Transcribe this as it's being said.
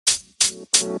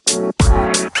This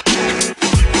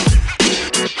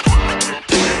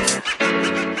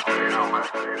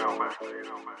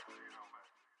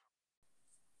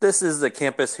is the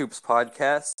Campus Hoops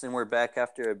podcast, and we're back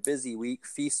after a busy week,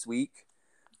 feast week.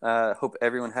 Hope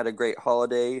everyone had a great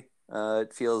holiday.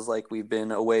 It feels like we've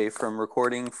been away from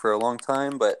recording for a long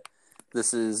time, but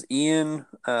this is Ian,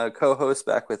 co-host,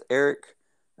 back with Eric.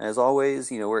 As always,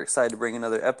 we're excited to bring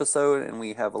another episode, and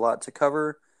we have a lot to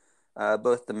cover.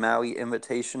 Both the Maui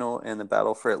Invitational and the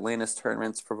Battle for Atlantis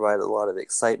tournaments provide a lot of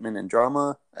excitement and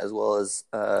drama, as well as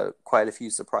quite a few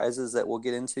surprises that we'll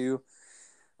get into.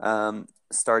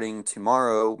 Starting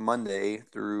tomorrow, Monday,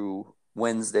 through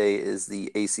Wednesday is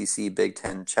the ACC Big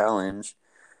Ten Challenge.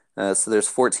 So there's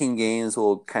 14 games.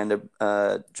 We'll kind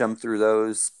of jump through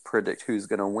those, predict who's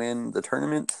going to win the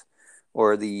tournament,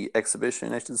 or the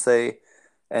exhibition, I should say.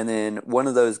 And then one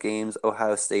of those games,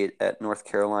 Ohio State at North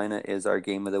Carolina, is our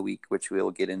game of the week, which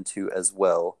we'll get into as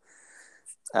well.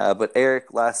 But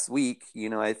Eric, last week,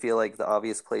 I feel like the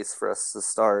obvious place for us to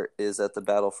start is at the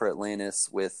Battle for Atlantis,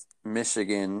 with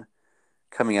Michigan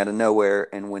coming out of nowhere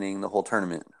and winning the whole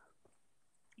tournament.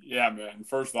 Yeah, man.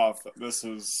 First off, this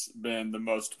has been the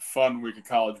most fun week of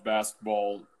college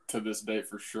basketball to this date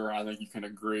for sure. I think you can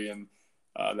agree. And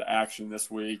the action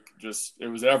this week, it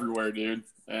was everywhere, dude.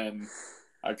 And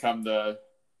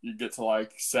you get to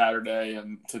like Saturday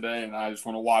and today, and I just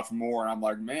want to watch more. And I'm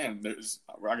like, man,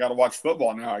 I got to watch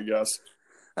football now, I guess.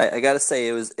 I got to say,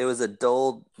 it was a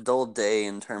dull day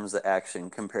in terms of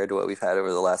action compared to what we've had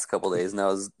over the last couple of days, and that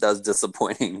was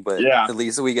disappointing. But yeah, at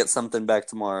least we get something back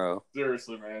tomorrow.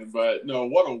 Seriously, man. But no,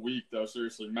 what a week though.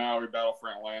 Seriously, Maui, Battle for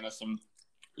Atlantis, and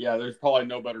yeah, there's probably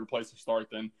no better place to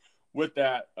start than with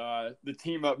that. The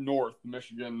team up north,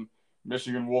 Michigan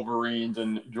Wolverines,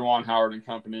 and Juwan Howard and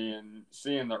company, and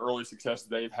seeing the early success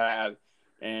they've had,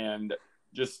 and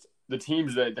just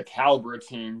the caliber of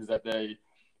teams that they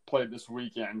played this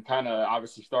weekend. Kind of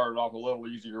obviously started off a little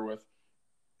easier with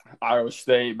Iowa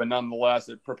State, but nonetheless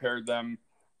it prepared them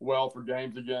well for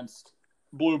games against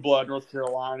Blue Blood North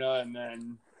Carolina, and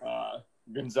then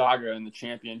Gonzaga in the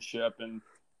championship. And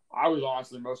I was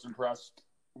honestly most impressed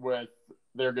with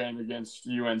their game against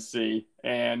UNC,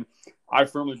 and I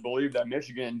firmly believe that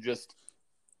Michigan just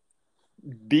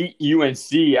beat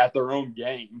UNC at their own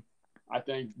game. I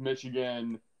think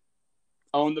Michigan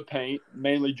owned the paint,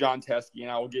 mainly John Teske,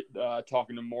 and I will get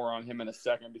talking to more on him in a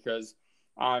second because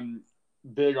I'm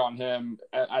big on him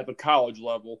at the college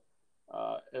level,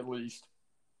 at least.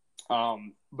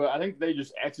 But I think they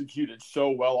just executed so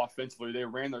well offensively. They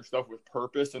ran their stuff with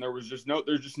purpose, and there's just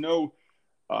no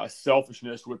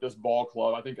selfishness with this ball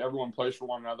club. I think everyone plays for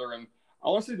one another, and I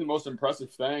want to say the most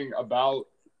impressive thing about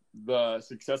the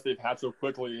success they've had so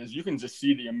quickly is you can just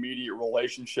see the immediate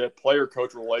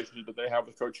player-coach relationship that they have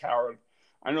with Coach Howard.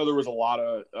 I know there was a lot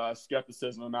of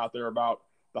skepticism out there about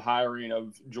the hiring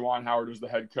of Juwan Howard as the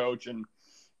head coach, and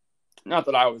not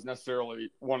that I was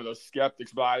necessarily one of those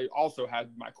skeptics, but I also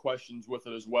had my questions with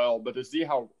it as well. But to see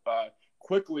how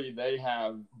quickly they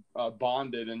have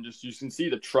bonded, and just you can see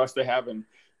the trust they have in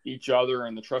each other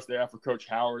and the trust they have for Coach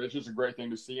Howard, it's just a great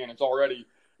thing to see, and it's already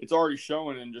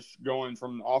showing and just going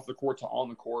from off the court to on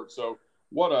the court. So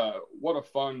what a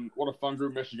fun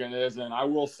group Michigan is. And I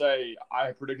will say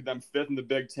I predicted them 5th in the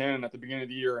Big Ten at the beginning of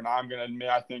the year, and I'm going to admit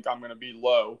I think I'm going to be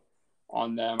low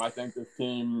on them. I think this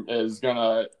team is going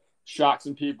to shock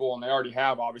some people, and they already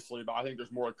have, obviously, but I think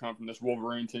there's more to come from this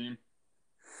Wolverine team.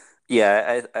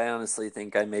 Yeah, I honestly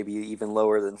think I may be even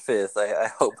lower than 5th. I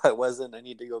hope I wasn't. I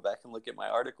need to go back and look at my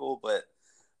article, but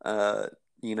I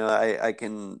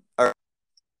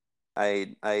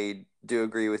do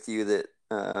agree with you that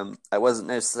I wasn't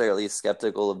necessarily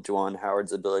skeptical of Juwan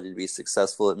Howard's ability to be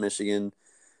successful at Michigan.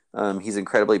 He's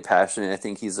incredibly passionate. I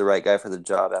think he's the right guy for the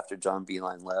job after John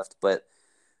Beilein left. But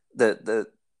the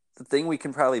thing we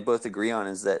can probably both agree on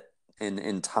is that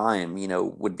in time,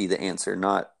 would be the answer,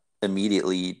 not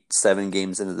immediately 7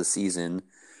 games into the season.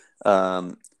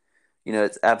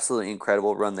 It's absolutely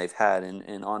incredible run they've had.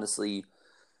 And honestly,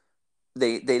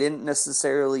 they didn't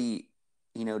necessarily,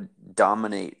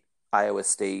 dominate Iowa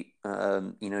State.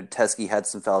 Teske had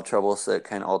some foul trouble, so it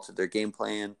kind of altered their game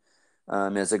plan.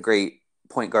 It's a great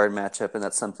point guard matchup, and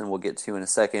that's something we'll get to in a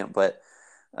second. But,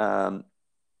 I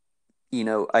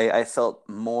felt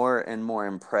more and more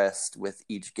impressed with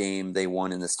each game they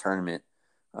won in this tournament.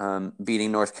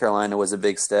 Beating North Carolina was a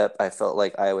big step. I felt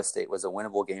like Iowa State was a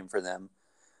winnable game for them.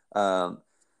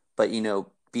 But,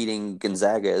 beating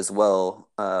Gonzaga as well,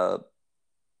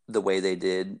 the way they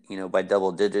did, by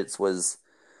double digits was,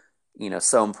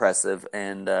 so impressive.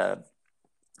 And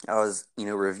I was,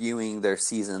 reviewing their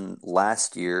season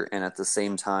last year, and at the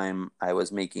same time, I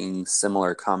was making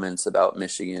similar comments about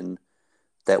Michigan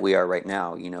that we are right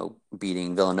now,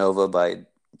 beating Villanova by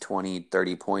 20,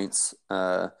 30 points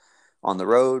on the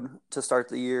road to start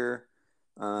the year.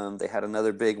 They had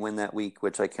another big win that week,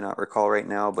 which I cannot recall right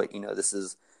now, but, this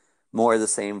is more of the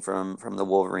same from the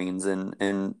Wolverines.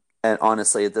 And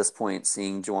honestly, at this point,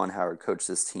 seeing Juwan Howard coach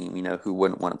this team, who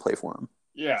wouldn't want to play for him?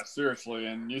 Yeah, seriously.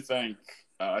 And you think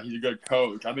he's a good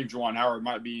coach. I think Juwan Howard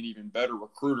might be an even better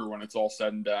recruiter when it's all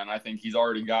said and done. I think he's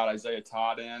already got Isaiah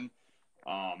Todd in.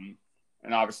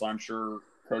 And obviously, I'm sure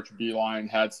Coach Beilein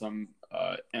had some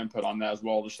input on that as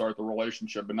well to start the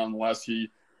relationship. But nonetheless, he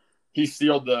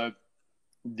sealed the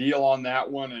deal on that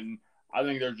one. And I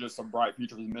think there's just a bright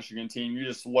future for the Michigan team. You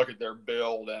just look at their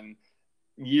build, and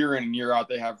year in and year out,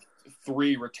 they have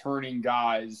 3 returning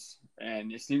guys.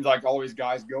 And it seems like always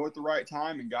guys go at the right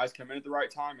time, and guys come in at the right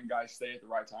time, and guys stay at the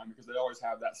right time because they always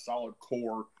have that solid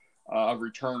core of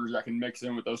returners that can mix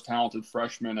in with those talented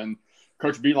freshmen. And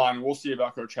Coach Beilein, we'll see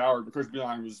about Coach Howard, but Coach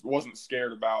Beilein wasn't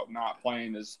scared about not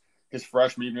playing his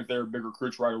freshmen, even if they were big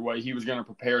recruits right away. He was going to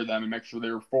prepare them and make sure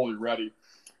they were fully ready.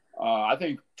 I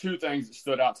think 2 things that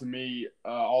stood out to me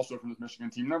also from this Michigan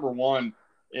team. Number one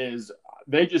is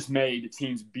they just made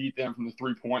teams beat them from the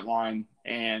 3-point line.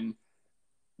 And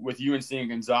with UNC and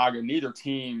Gonzaga, neither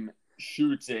team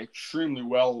shoots it extremely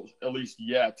well, at least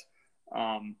yet.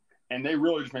 And they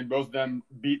really just made both of them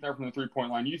beat them from the 3-point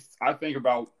line. I think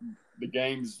about the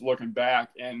games looking back,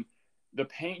 and the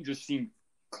paint just seemed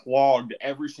clogged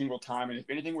every single time. And if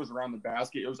anything was around the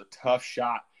basket, it was a tough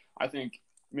shot. I think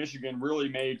Michigan really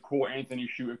made Cole Anthony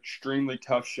shoot extremely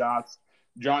tough shots.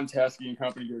 John Teske and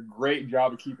company did a great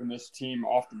job of keeping this team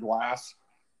off the glass.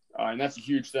 And that's a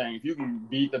huge thing. If you can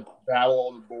beat the battle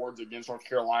on the boards against North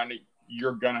Carolina,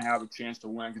 you're going to have a chance to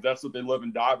win because that's what they live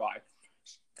and die by.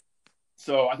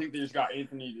 So I think they just got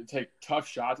Anthony to take tough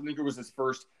shots. I think it was his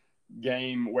first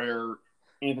game where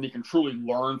Anthony can truly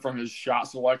learn from his shot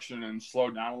selection and slow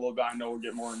down a little bit. I know we'll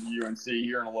get more into UNC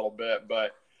here in a little bit,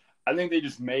 but I think they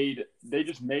just made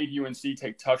UNC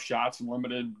take tough shots and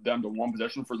limited them to one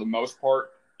possession for the most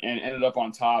part and ended up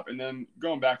on top. And then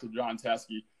going back to John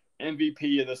Teske,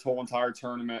 MVP of this whole entire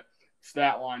tournament,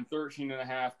 stat line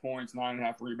 13.5 points,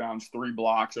 9.5 rebounds, 3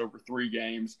 blocks over 3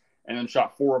 games, and then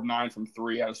shot 4 of 9 from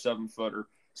 3 at a 7-footer.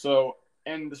 So,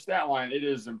 and the stat line, it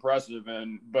is impressive,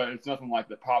 but it's nothing like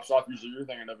that pops off. Usually you're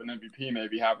thinking of an MVP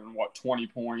maybe having, 20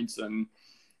 points and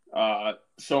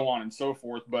so on and so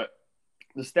forth. But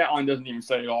the stat line doesn't even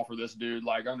say it all for this dude.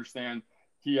 Like, I understand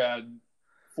he had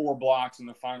 4 blocks in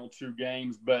the final 2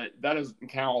 games, but that doesn't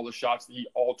count all the shots that he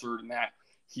altered and that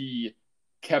he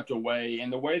kept away.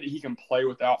 And the way that he can play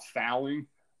without fouling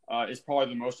is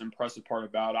probably the most impressive part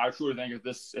about it. I truly think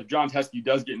if John Teske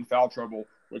does get in foul trouble,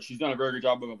 which he's done a very good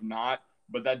job of not,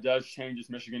 but that does change this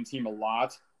Michigan team a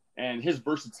lot. And his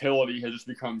versatility has just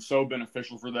become so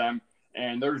beneficial for them.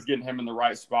 And they're just getting him in the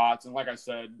right spots. And like I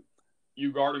said,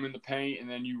 you guard him in the paint, and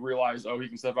then you realize, he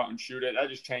can step out and shoot it. That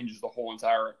just changes the whole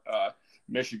entire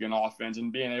Michigan offense.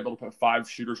 And being able to put 5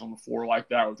 shooters on the floor like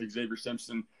that with Xavier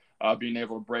Simpson being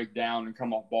able to break down and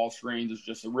come off ball screens is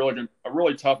just a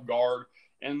really tough guard.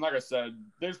 And like I said,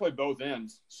 they just play both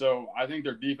ends. So I think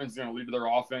their defense is going to lead to their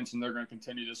offense, and they're going to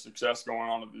continue this success going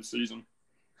on into the season.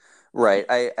 Right.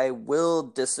 I will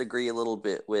disagree a little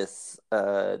bit with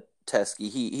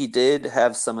Teske. He did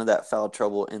have some of that foul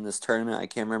trouble in this tournament. I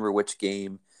can't remember which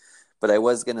game, but I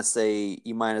was going to say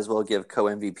you might as well give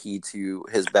co-MVP to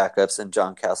his backups and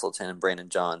John Castleton and Brandon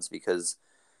Johns because,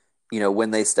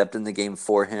 when they stepped in the game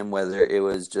for him, whether it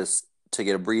was just to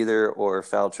get a breather or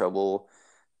foul trouble,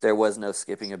 there was no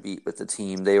skipping a beat with the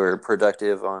team. They were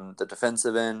productive on the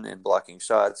defensive end and blocking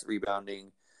shots,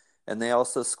 rebounding, and they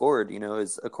also scored.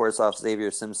 Is of course off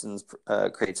Xavier Simpson's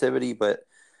creativity, but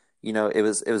it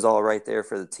was all right there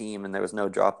for the team, and there was no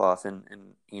drop off. And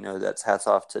that's hats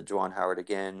off to Juwan Howard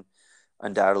again,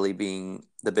 undoubtedly being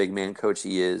the big man coach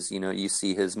he is. You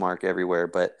see his mark everywhere.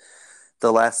 But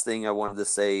the last thing I wanted to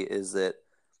say is that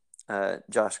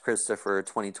Josh Christopher,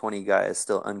 2020 guy, is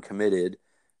still uncommitted,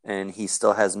 and he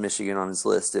still has Michigan on his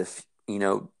list. If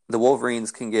the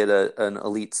Wolverines can get an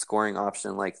elite scoring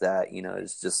option like that,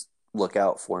 it's just look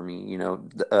out for me.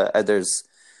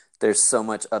 There's so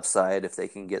much upside if they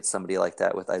can get somebody like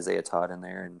that with Isaiah Todd in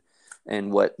there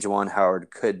and what Juwan Howard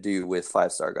could do with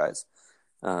 5-star guys.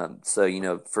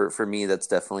 So, for me, that's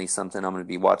definitely something I'm going to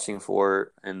be watching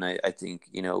for. And I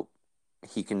think,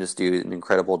 he can just do an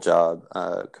incredible job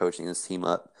coaching this team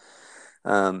up.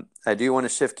 I do want to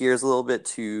shift gears a little bit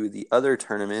to the other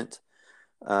tournament.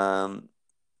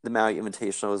 the Maui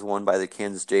Invitational was won by the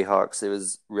Kansas Jayhawks, it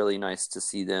was really nice to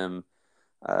see them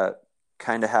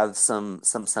kind of have some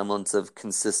semblance of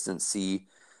consistency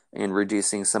and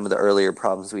reducing some of the earlier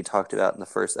problems we talked about in the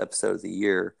first episode of the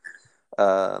year,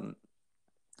 um,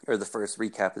 or the first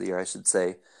recap of the year, I should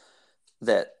say.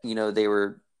 That they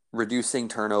were reducing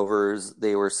turnovers,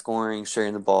 they were scoring,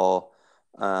 sharing the ball,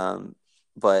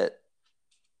 but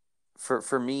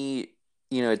for me,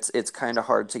 it's kind of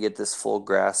hard to get this full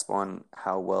grasp on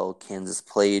how well Kansas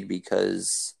played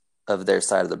because of their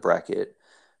side of the bracket.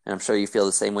 And I'm sure you feel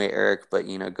the same way, Eric, but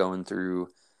going through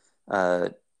uh,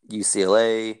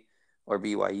 UCLA or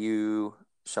BYU,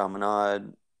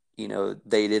 Chaminade,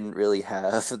 they didn't really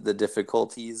have the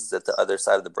difficulties that the other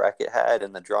side of the bracket had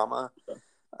and the drama.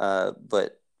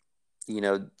 But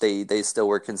they still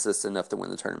were consistent enough to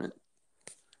win the tournament.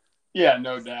 Yeah,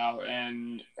 no doubt.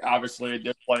 And obviously, it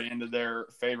did play into their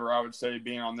favor, I would say,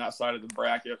 being on that side of the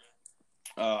bracket.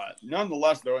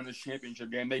 Nonetheless, though, in this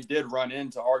championship game, they did run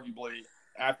into, arguably,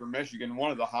 after Michigan, one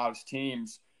of the hottest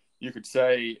teams, you could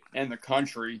say, in the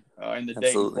country, in the Dayton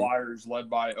Absolutely. Flyers, led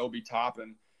by Obi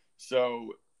Toppin.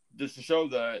 So just to show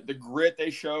the grit they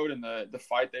showed and the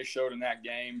fight they showed in that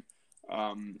game,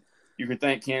 you could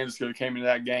think Kansas could have came into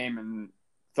that game and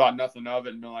thought nothing of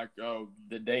it and been like, oh,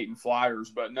 the Dayton Flyers.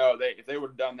 But no, if they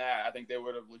would have done that, I think they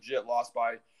would have legit lost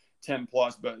by 10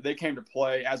 plus. But they came to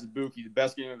play Azubuike, the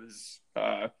best game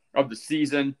of the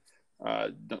season.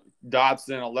 Dotson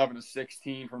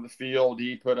 11-16 from the field.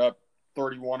 He put up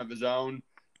 31 of his own.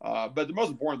 But the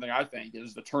most important thing, I think,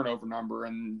 is the turnover number.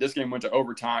 And this game went to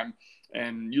overtime.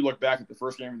 And you look back at the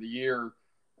first game of the year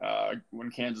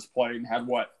when Kansas played and had,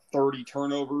 30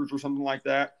 turnovers or something like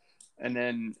that. And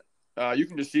then you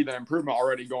can just see the improvement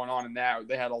already going on in that.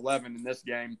 They had 11 in this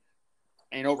game,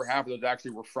 and over half of those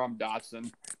actually were from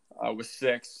Dotson with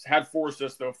 6. Had 4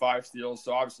 assists, though, 5 steals.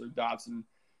 So obviously Dotson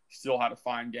still had a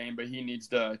fine game, but he needs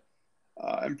to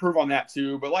improve on that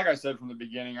too. But like I said from the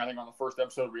beginning, I think on the first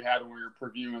episode we had when we were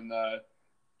previewing the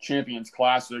Champions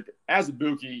Classic,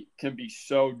 Azubuike can be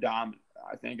so dominant,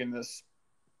 I think, in this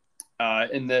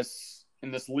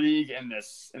league, in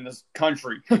this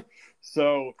country.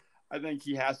 So I think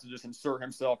he has to just insert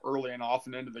himself early and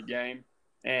often into the game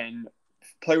and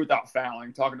play without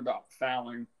fouling. Talking about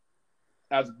fouling,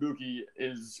 Azubuike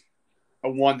is a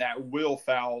one that will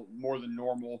foul more than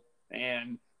normal,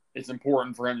 and it's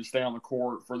important for him to stay on the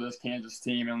court for this Kansas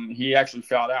team. And he actually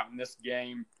fouled out in this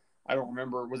game. I don't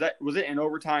remember. Was it in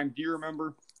overtime? Do you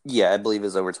remember? Yeah, I believe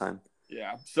it's overtime.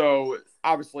 Yeah. So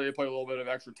obviously they play a little bit of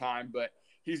extra time, but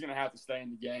he's going to have to stay in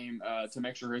the game to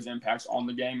make sure his impact's on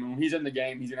the game. And when he's in the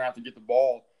game, he's going to have to get the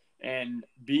ball and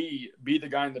be the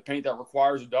guy in the paint that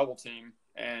requires a double team.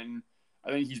 And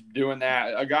I think he's doing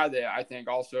that. A guy that I think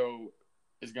also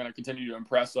is going to continue to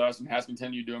impress us and has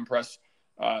continued to impress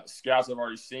scouts I've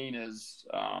already seen is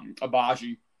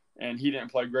Agbaji. And he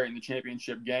didn't play great in the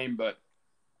championship game, but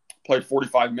played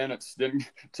 45 minutes.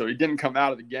 So he didn't come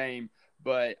out of the game.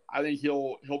 But I think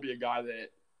he'll be a guy that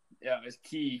is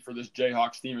key for this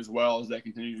Jayhawks team as well as they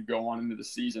continue to go on into the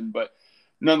season. But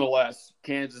nonetheless,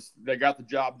 Kansas, they got the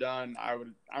job done.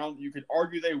 You could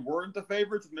argue they weren't the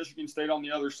favorites with Michigan State on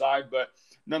the other side, but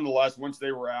nonetheless, once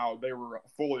they were out, they were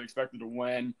fully expected to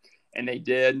win, and they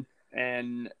did.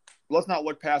 And let's not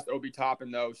look past Obi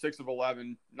Toppin, though. 6 of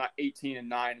 11, not 18 and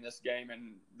 9 in this game,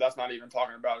 and that's not even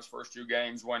talking about his first 2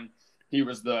 games when he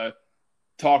was the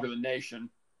talk of the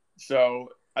nation. So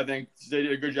I think they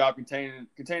did a good job containing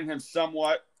him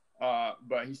somewhat,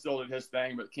 but he still did his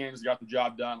thing. But Kansas got the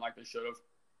job done like they should have.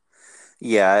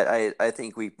 Yeah, I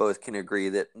think we both can agree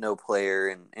that no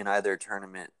player in either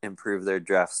tournament improved their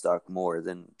draft stock more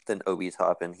than Obi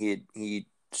Toppin. He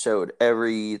showed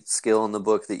every skill in the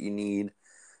book that you need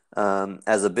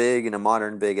as a big and a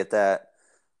modern big at that.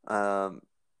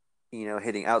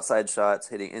 Hitting outside shots,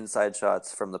 hitting inside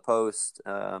shots from the post,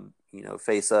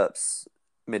 face ups,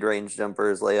 mid-range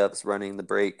jumpers, layups, running the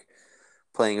break,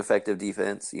 playing effective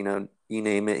defense. You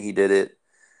name it, he did it,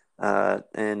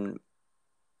 and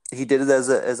he did it as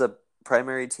a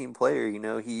primary team player.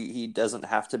 He doesn't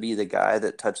have to be the guy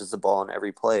that touches the ball in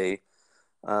every play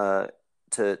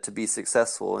to be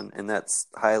successful, and that's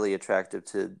highly attractive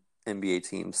to NBA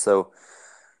teams. So,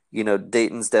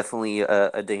 Dayton's definitely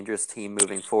a dangerous team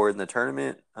moving forward in the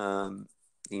tournament.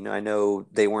 I know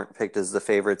they weren't picked as the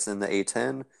favorites in the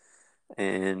A10,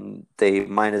 and they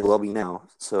might as well be now.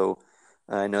 So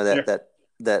I know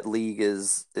that league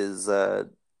is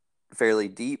fairly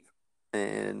deep,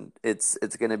 and it's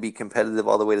going to be competitive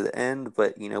all the way to the end.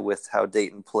 But with how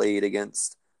Dayton played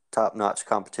against top-notch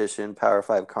competition, Power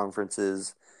 5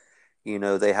 conferences,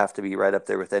 they have to be right up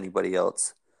there with anybody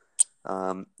else.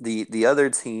 The other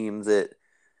team that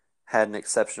had an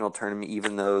exceptional tournament,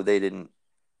 even though they didn't,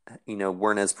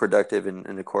 weren't as productive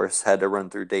and of course had to run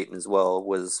through Dayton as well,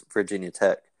 was Virginia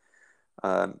Tech.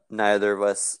 Neither of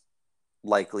us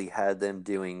likely had them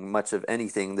doing much of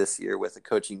anything this year with a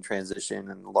coaching transition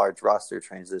and a large roster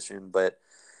transition, but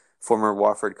former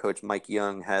Wofford coach Mike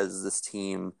Young has this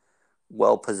team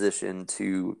well positioned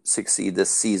to succeed this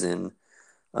season.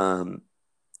 Um,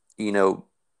 you know,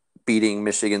 beating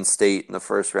Michigan State in the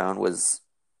first round was,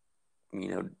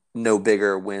 no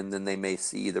bigger win than they may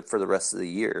see for the rest of the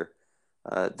year.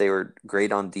 They were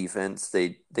great on defense.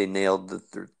 They nailed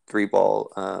the three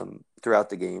ball throughout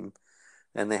the game,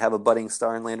 and they have a budding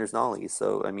star in Landers Nolley.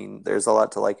 So I mean, there's a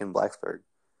lot to like in Blacksburg.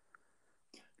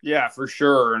 Yeah, for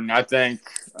sure. And I think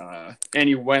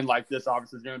any win like this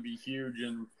obviously is going to be huge.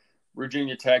 And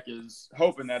Virginia Tech is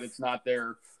hoping that it's not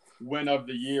their win of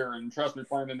the year. And trust me,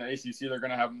 playing in the ACC, they're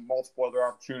going to have multiple other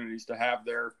opportunities to have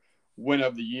their win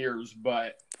of the years.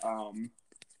 But I don't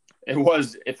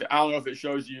know if it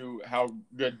shows you how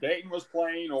good Dayton was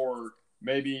playing, or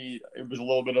maybe it was a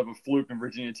little bit of a fluke in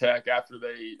Virginia Tech after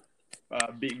they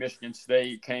beat Michigan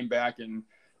State, came back and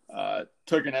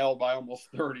took an L by almost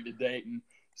 30 to Dayton.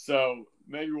 So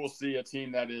maybe we'll see a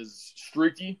team that is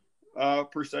streaky,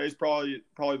 per se, is probably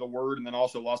the word, and then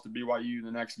also lost to BYU in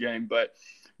the next game. But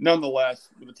nonetheless,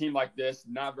 with a team like this,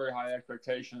 not very high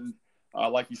expectations.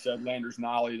 Like you said, Landers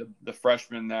Nolley, the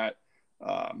freshman that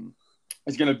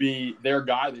is going to be their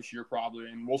guy this year probably,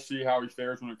 and we'll see how he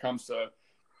fares when it comes to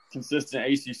consistent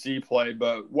ACC play.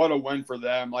 But what a win for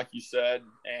them, like you said.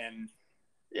 And,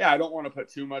 yeah, I don't want to put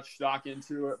too much stock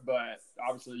into it, but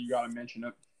obviously you got to mention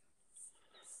it.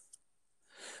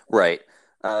 Right.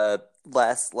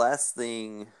 Last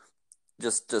thing,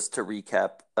 just to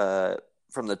recap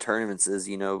from the tournaments is,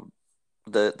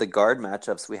 the guard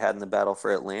matchups we had in the battle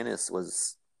for Atlantis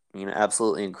was,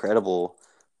 absolutely incredible.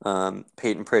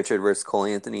 Peyton Pritchard versus Cole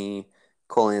Anthony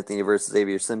versus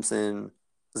Xavier Simpson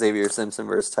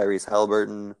versus Tyrese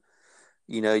Halliburton.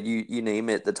 You name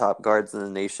it, the top guards in the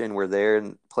nation were there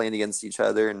and playing against each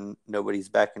other, and nobody's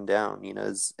backing down.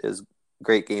 Is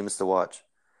great games to watch.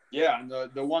 Yeah, and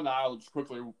the one that I'll just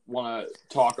quickly want to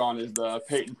talk on is the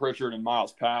Peyton Pritchard and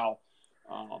Miles Powell.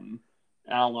 I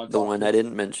don't want to the one I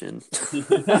didn't mention.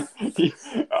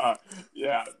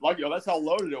 Yeah, that's how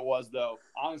loaded it was, though.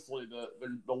 Honestly,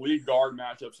 the lead guard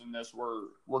matchups in this were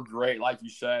great, like you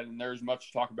said, and there's much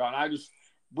to talk about. And I just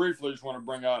briefly want to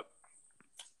bring up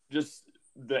just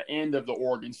the end of the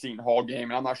Oregon Seton Hall game,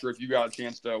 and I'm not sure if you got a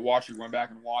chance to watch it, went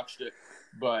back and watched it,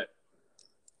 but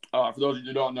for those of you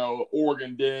who don't know,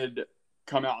 Oregon did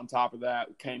come out on top of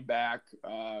that, came back.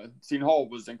 Seton Hall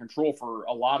was in control for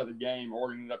a lot of the game.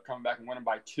 Oregon ended up coming back and winning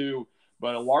by 2,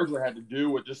 but it largely had to do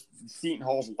with just Seton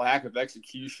Hall's lack of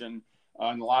execution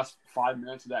in the last 5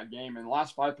 minutes of that game. In the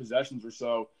last 5 possessions or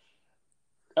so,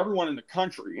 everyone in the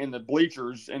country, in the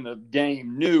bleachers, in the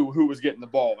game knew who was getting the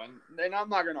ball. And I'm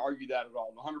not going to argue that at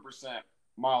all. 100%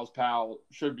 Miles Powell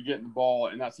should be getting the ball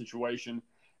in that situation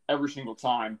every single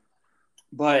time.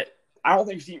 But I don't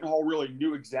think Seton Hall really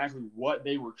knew exactly what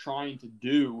they were trying to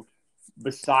do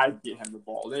besides get him the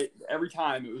ball. Every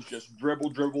time it was just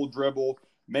dribble,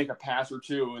 make a pass or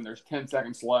two, and there's 10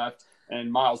 seconds left,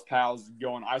 and Miles Powell's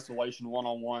going isolation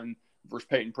one-on-one versus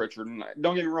Peyton Pritchard. And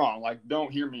don't get me wrong,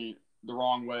 don't hear me the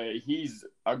wrong way. He's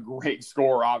a great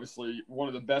scorer, obviously, one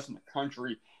of the best in the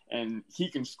country, and he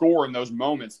can score in those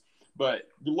moments. But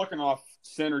you're looking off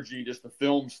Synergy, just the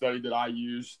film study that I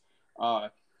use,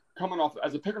 coming off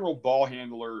as a pick and roll ball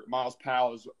handler, Miles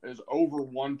Powell is over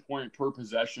 1 point per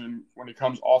possession when it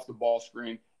comes off the ball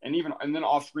screen, and then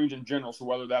off screens in general. So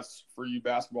whether that's for you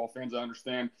basketball fans, I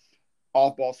understand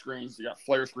off ball screens, you got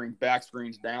flare screens, back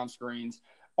screens, down screens,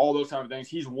 all those kind of things.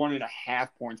 He's 1.5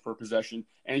 points per possession,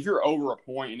 and if you're over a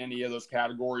point in any of those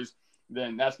categories,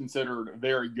 then that's considered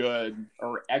very good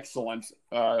or excellent.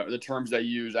 The terms they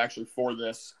use actually for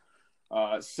this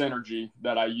Synergy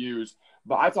that I use.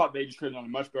 But I thought they just could have done a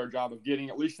much better job of getting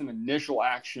at least an initial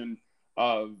action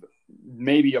of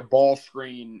maybe a ball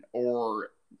screen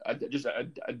or just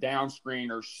a down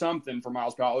screen or something for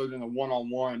Miles Powell other than a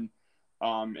one-on-one,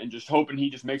 and just hoping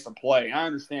he just makes a play. And I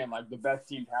understand, the best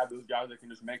teams have those guys that can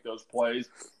just make those plays.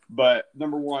 But,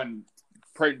 number one,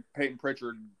 Peyton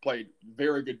Pritchard played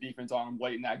very good defense on him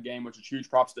late in that game, which is huge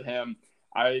props to him.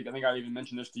 I think I even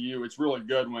mentioned this to you. It's really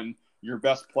good when your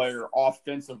best player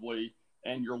offensively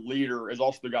and your leader is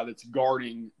also the guy that's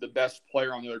guarding the best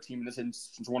player on the other team, in this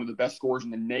instance, one of the best scorers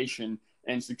in the nation,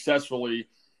 and successfully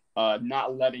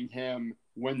not letting him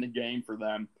win the game for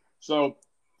them. So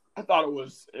I thought it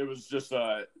was just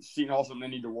Seton Hall something they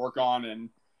need to work on. And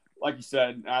like you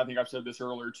said, and I think I've said this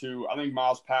earlier too, I think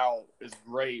Miles Powell is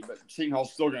great, but Seton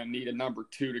Hall's still going to need a number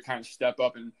 2 to kind of step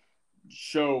up and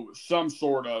show some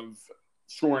sort of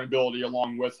scoring ability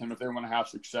along with him if they want to have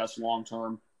success long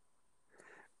term.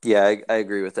 Yeah, I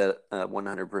agree with that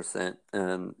 100%.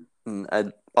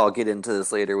 I'll get into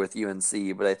this later with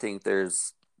UNC, but I think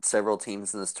there's several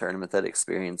teams in this tournament that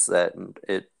experience that, and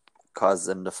it caused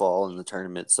them to fall in the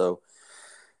tournament. So,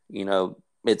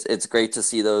 it's great to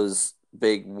see those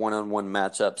big one-on-one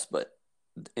matchups, but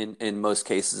in most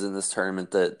cases in this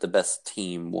tournament, the best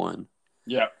team won.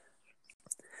 Yeah.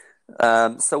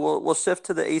 So we'll shift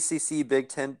to the ACC Big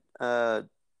Ten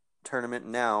tournament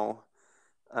now.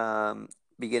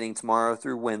 Beginning tomorrow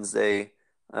through Wednesday.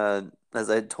 As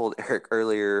I told Eric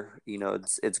earlier,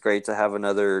 it's great to have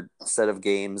another set of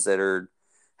games that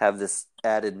have this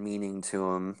added meaning to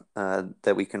them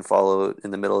that we can follow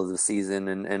in the middle of the season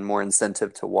and more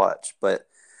incentive to watch. But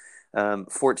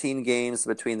 14 games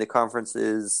between the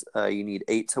conferences. You need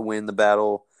 8 to win the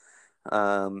battle.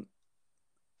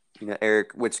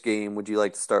 Eric, which game would you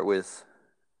like to start with?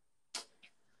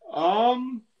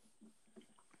 Well,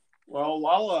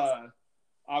 I'll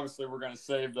obviously we're going to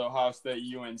save the Ohio State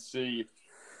UNC,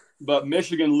 but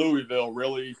Michigan Louisville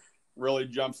really, really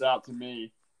jumps out to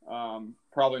me.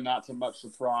 Probably not too much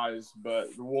surprise,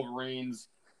 but the Wolverines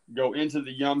go into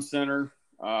the Yum Center.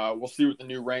 We'll see what the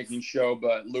new rankings show,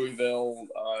 but Louisville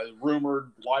is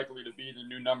rumored likely to be the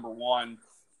new number 1.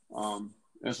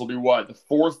 This will be the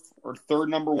 4th or 3rd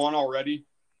number 1 already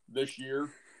this year,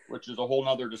 which is a whole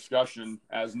nother discussion,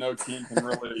 as no team can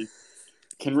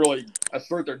really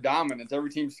assert their dominance.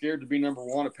 Every team's scared to be number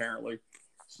 1, apparently.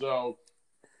 So,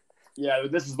 yeah,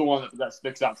 this is the one that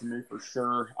sticks out to me for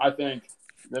sure. I think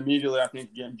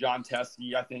again, John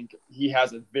Teske, I think he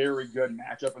has a very good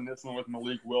matchup in this one with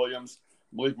Malik Williams.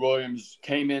 Malik Williams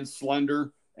came in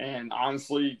slender and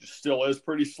honestly still is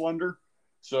pretty slender.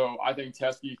 So I think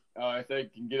Teske, if they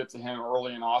can get it to him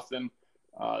early and often,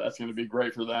 that's going to be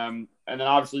great for them. And then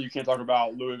obviously you can't talk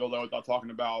about Louisville, though, without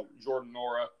talking about Jordan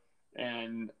Nora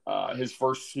and he's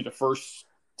the first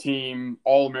team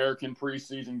All-American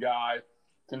preseason guy,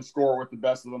 can score with the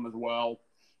best of them as well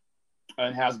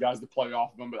and has guys to play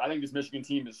off of them. But I think this Michigan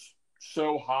team is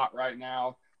so hot right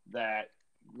now that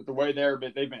with the way they've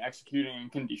been executing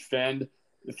and can defend,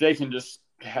 if they can just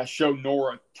show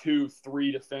Nora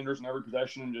 2-3 defenders in every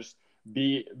possession and just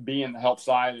be in the help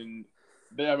side, and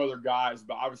they have other guys,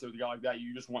 but obviously with a guy like that,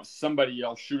 you just want somebody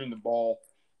else shooting the ball.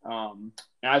 And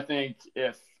I think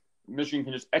if Michigan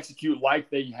can just execute like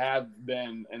they have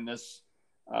been in this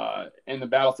in the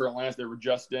battle for Atlantis they were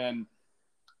just in,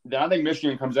 then I think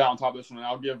Michigan comes out on top of this one. And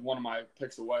I'll give one of my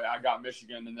picks away. I got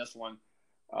Michigan in this one,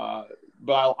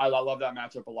 but I love that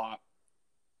matchup a lot.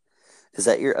 Is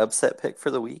that your upset pick for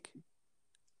the week?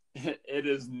 It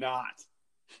is not.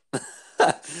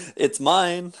 It's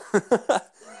mine.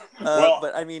 Well,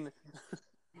 but I mean,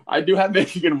 I do have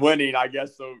Michigan winning, I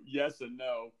guess. So yes and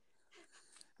no.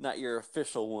 Not your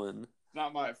official one.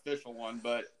 Not my official one,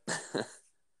 but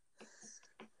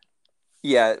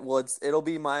yeah. Well, it'll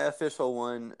be my official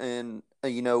one, and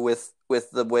with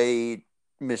the way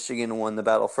Michigan won the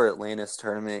Battle for Atlantis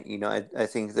tournament, I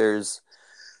think there's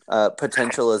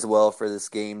potential as well for this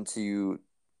game to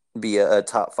be a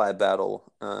top 5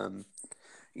 battle. I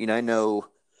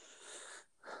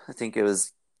think it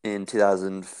was in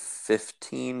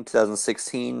 2015,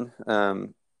 2016,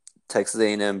 Texas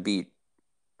A&M beat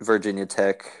Virginia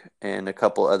Tech and a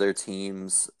couple other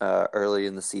teams early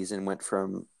in the season, went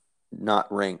from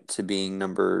not ranked to being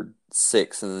number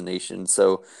 6 in the nation.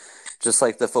 So just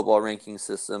like the football ranking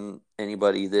system,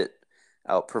 anybody that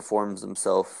outperforms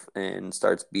himself and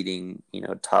starts beating,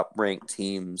 top ranked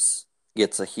teams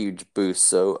gets a huge boost.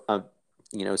 So,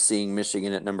 seeing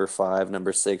Michigan at number 5,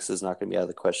 number 6 is not going to be out of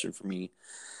the question for me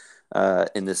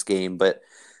in this game. But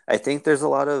I think there's a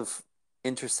lot of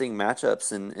interesting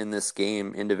matchups in this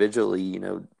game individually.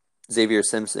 Xavier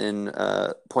Simpson,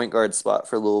 point guard spot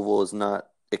for Louisville is not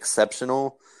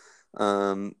exceptional.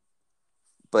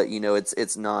 But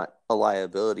it's not a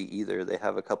liability either. They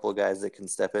have a couple of guys that can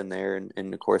step in there,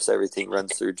 and of course everything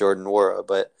runs through Jordan Nwora.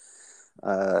 But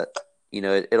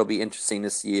it'll be interesting to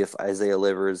see if Isaiah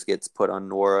Livers gets put on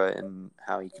Nwora and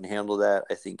how he can handle that.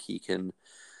 I think he can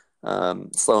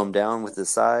slow him down with his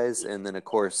size, and then of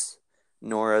course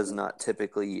Nwora is not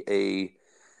typically a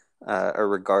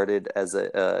regarded as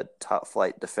a top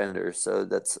flight defender, so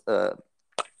that's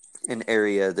an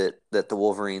area that the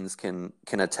Wolverines can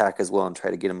attack as well and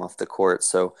try to get him off the court.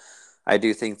 So I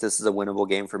do think this is a winnable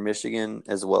game for Michigan,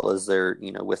 as well as their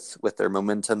with their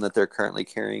momentum that they're currently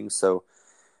carrying. So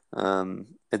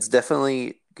it's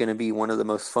definitely going to be one of the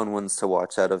most fun ones to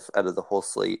watch out of the whole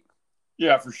slate.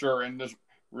 Yeah, for sure. And just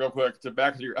real quick, to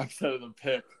back to your upset of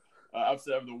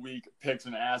the week picks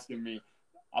and asking me,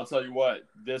 I'll tell you what,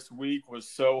 this week was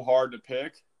so hard to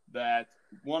pick that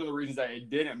one of the reasons I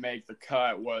didn't make the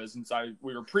cut was since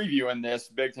we were previewing this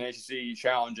Big Ten ACC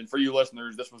challenge, and for you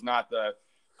listeners, this was not the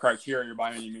criteria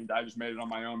by any means. I just made it on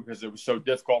my own because it was so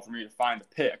difficult for me to find a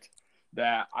pick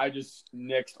that I just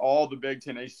nixed all the Big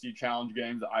Ten ACC challenge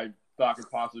games that I thought could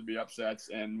possibly be upsets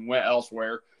and went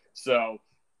elsewhere. So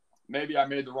maybe I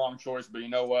made the wrong choice, but you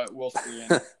know what? We'll see.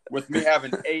 And with me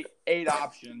having eight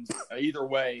options, either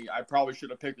way, I probably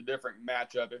should have picked a different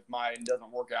matchup if mine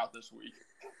doesn't work out this week.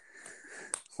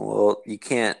 Well, you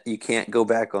can't go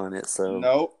back on it. So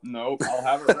nope. I'll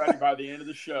have it ready by the end of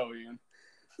the show, Ian.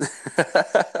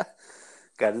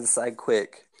 Got to decide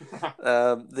quick.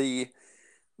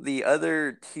 The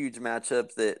other huge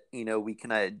matchup that we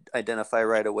can identify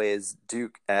right away is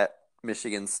Duke at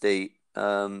Michigan State.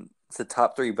 It's a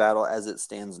top 3 battle as it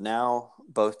stands now.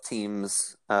 Both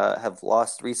teams have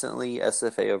lost recently,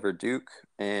 SFA over Duke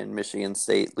and Michigan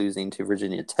State losing to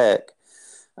Virginia Tech.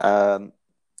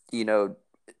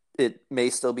 It may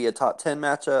still be a top 10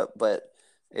 matchup, but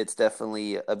it's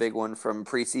definitely a big one from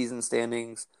preseason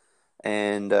standings.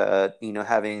 And,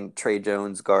 having Trey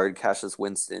Jones guard Cassius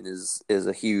Winston is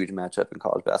a huge matchup in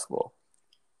college basketball.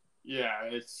 Yeah,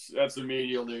 that's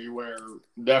immediately where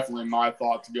definitely my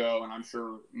thoughts go, and I'm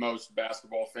sure most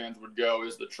basketball fans would go,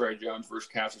 is the Trey Jones versus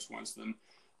Cassius Winston.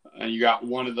 And you got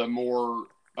one of the more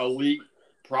elite,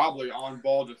 probably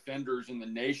on-ball defenders in the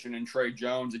nation in Trey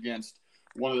Jones against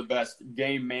one of the best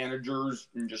game managers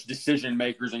and just decision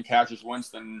makers in Cassius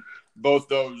Winston. Both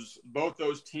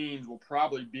those teams will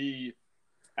probably be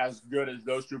as good as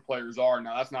those two players are.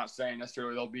 Now, that's not saying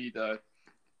necessarily they'll be the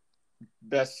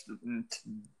best,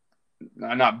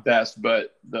 not best,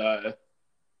 but the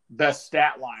best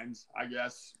stat lines, I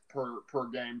guess, per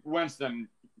game. Winston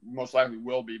most likely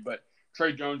will be, but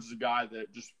Trey Jones is a guy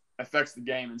that just affects the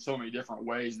game in so many different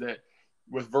ways that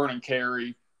with Vernon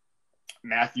Carey,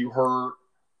 Matthew Hurt,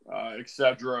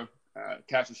 etc.,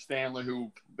 Cassius Stanley,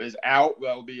 who is out,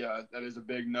 that is a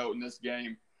big note in this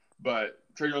game. But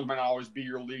Trey Jones might not always be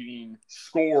your leading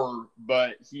scorer,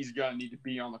 but he's going to need to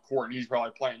be on the court, and he's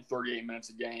probably playing 38 minutes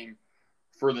a game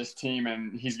for this team,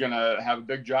 and he's going to have a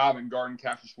big job in guarding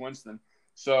Cassius Winston.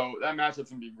 So that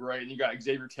matchup's going to be great. And you got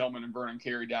Xavier Tillman and Vernon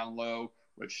Carey down low,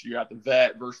 which you got the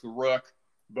vet versus the rook,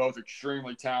 both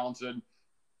extremely talented.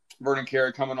 Vernon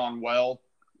Carey coming on well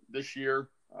this year.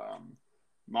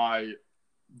 My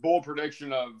bold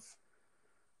prediction of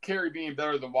Carey being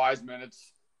better than Wiseman,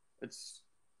 it's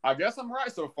I guess I'm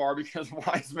right so far because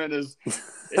Wiseman isn't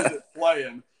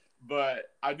playing, but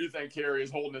I do think Carey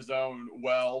is holding his own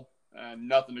well, and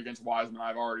nothing against Wiseman.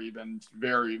 I've already been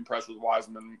very impressed with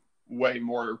Wiseman, way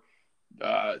more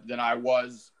than I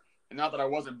was. And not that I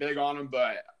wasn't big on him,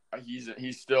 but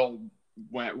he still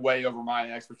went way over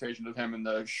my expectations of him in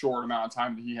the short amount of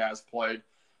time that he has played.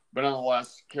 But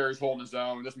nonetheless, Carey's holding his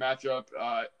own. This matchup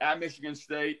at Michigan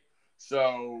State.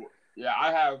 So, yeah,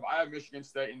 I have Michigan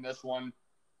State in this one.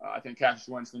 I think Cassius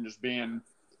Winston just being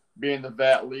the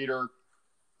vet leader.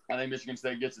 I think Michigan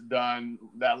State gets it done.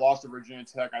 That loss to Virginia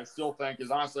Tech, I still think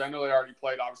is honestly, I know they already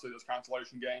played, obviously, those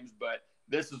consolation games, but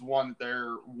this is one that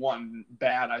they're one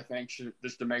bad, I think,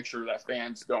 just to make sure that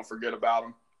fans don't forget about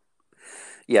them.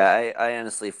 Yeah, I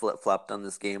honestly flip-flopped on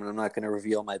this game, and I'm not going to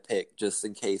reveal my pick just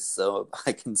in case so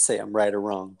I can say I'm right or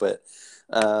wrong. But,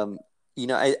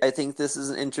 I think this is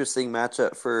an interesting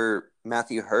matchup for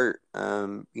Matthew Hurt.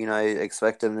 I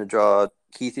expect him to draw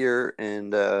Keithier,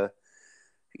 and,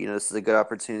 this is a good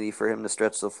opportunity for him to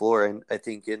stretch the floor. And I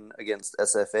think against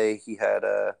SFA, he had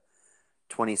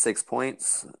 26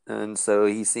 points, and so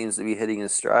he seems to be hitting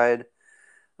his stride.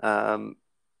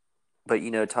 But,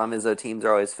 Tom Izzo teams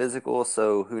are always physical,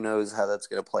 so who knows how that's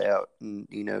going to play out. And,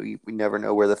 we never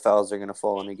know where the fouls are going to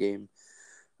fall in a game.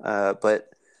 But,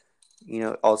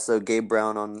 also Gabe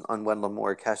Brown on Wendell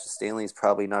Moore. Cassius Stanley is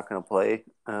probably not going to play,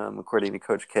 according to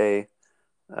Coach K.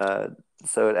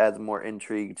 So it adds more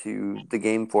intrigue to the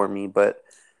game for me. But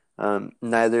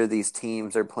neither of these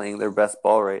teams are playing their best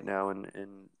ball right now,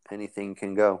 and anything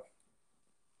can go.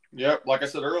 Yep, like I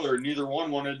said earlier, neither one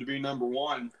wanted to be number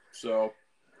one, so...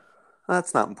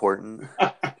 That's not important.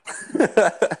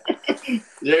 Yeah,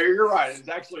 you're right. It's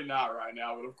actually not right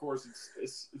now, but of course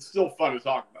it's still fun to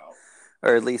talk about.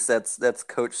 Or at least that's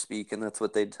coach speak, and that's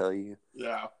what they'd tell you.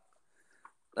 Yeah.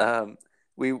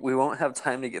 We won't have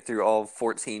time to get through all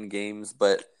 14 games,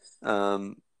 but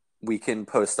we can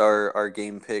post our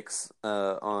game picks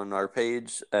on our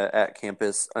page at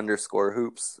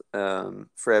campus_hoops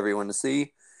for everyone to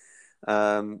see.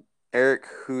 Eric,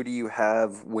 who do you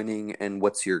have winning, and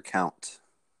what's your count?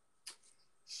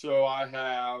 So I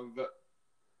have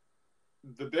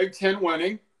the Big Ten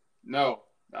winning. No,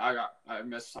 I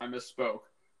misspoke.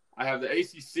 I have the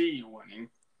ACC winning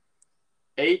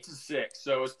 8-6.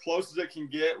 So as close as it can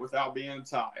get without being a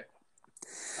tie.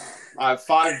 I have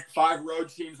five road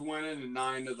teams winning and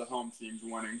 9 of the home teams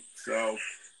winning. So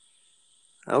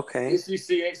Okay.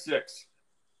 ACC 8-6.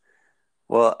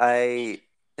 Well, I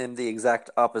am the exact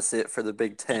opposite for the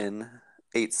Big Ten,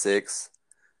 8-6,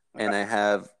 and I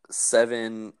have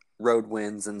 7 road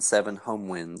wins and 7 home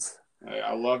wins. Hey,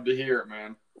 I love to hear it,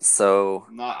 man. So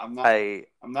I'm I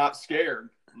not scared.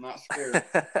 I'm not scared.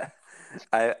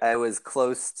 I was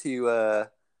close to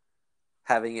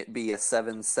having it be a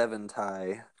 7-7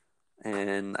 tie,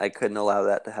 and I couldn't allow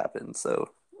that to happen,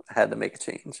 so I had to make a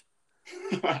change.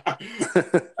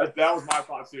 That was my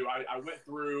thought too. I went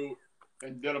through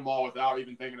and did them all without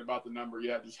even thinking about the number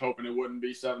yet, just hoping it wouldn't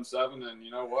be 7-7. And you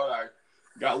know what? I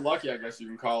got lucky, I guess you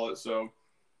can call it. So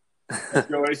let's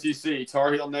go ACC,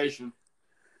 Tar Heel Nation.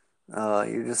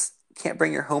 You just can't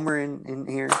bring your homer in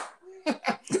here.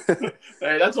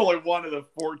 Hey, that's only one of the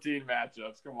 14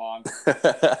 matchups. Come on.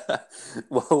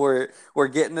 Well, we're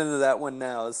getting into that one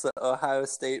now. So Ohio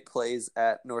State plays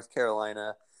at North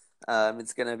Carolina.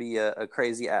 It's going to be a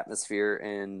crazy atmosphere,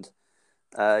 and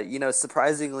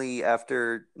surprisingly,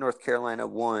 after North Carolina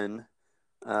won,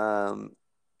 I'm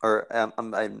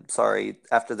sorry,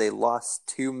 after they lost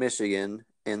to Michigan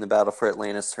in the Battle for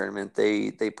Atlantis tournament,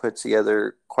 they put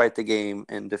together quite the game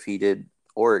and defeated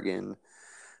Oregon.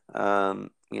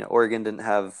 Oregon didn't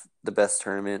have the best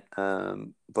tournament,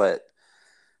 but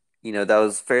that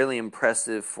was fairly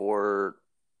impressive for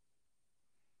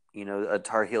a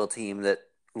Tar Heel team that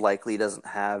likely doesn't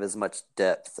have as much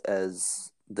depth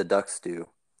as the Ducks do.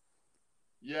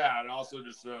 Yeah, and also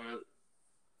just a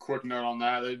quick note on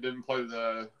that: they didn't play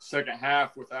the second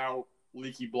half without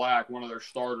Leaky Black, one of their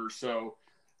starters. So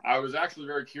I was actually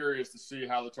very curious to see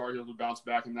how the Tar Heels would bounce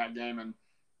back in that game, and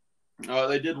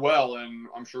they did well, and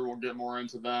I'm sure we'll get more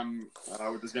into them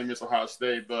with this game against Ohio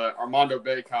State. But Armando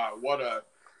Bacot, what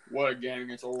a game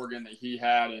against Oregon that he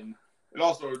had, and it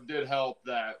also did help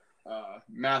that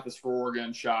Mathis for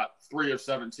Oregon shot 3 of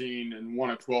 17 and 1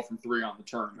 of 12 from 3 on the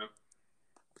tournament.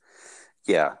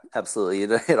 Yeah, absolutely.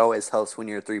 It always helps when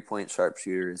your 3-point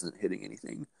sharpshooter isn't hitting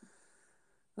anything.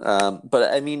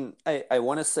 But I mean, I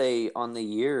want to say on the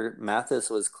year,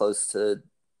 Mathis was close to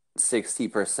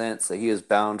 60%, so he was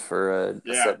bound for a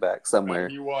setback somewhere.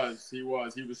 He was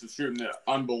just shooting it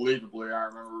unbelievably. I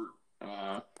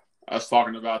remember us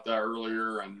talking about that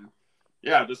earlier, and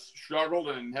yeah, just struggled.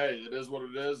 And hey, it is what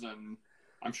it is, and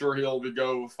I'm sure he'll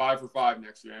go 5 for 5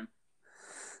 next game.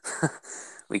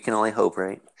 We can only hope,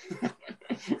 right?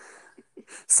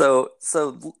 So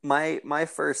my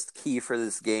first key for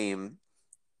this game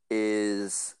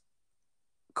is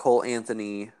Cole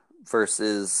Anthony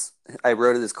versus, I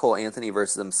wrote it as Cole Anthony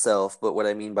versus himself, but what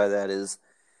I mean by that is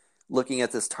looking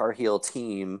at this Tar Heel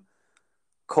team,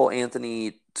 Cole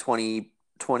Anthony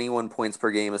 21 points per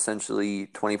game, essentially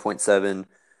 20.7.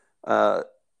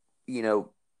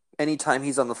 Anytime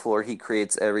he's on the floor, he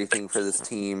creates everything for this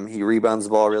team. He rebounds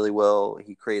the ball really well.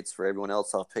 He creates for everyone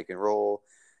else off pick and roll.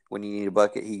 When you need a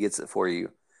bucket, he gets it for you.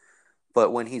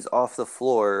 But when he's off the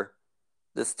floor,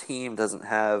 this team doesn't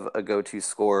have a go-to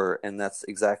scorer, and that's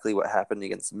exactly what happened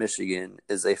against Michigan.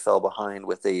 Is they fell behind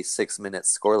with a 6-minute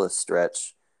scoreless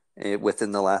stretch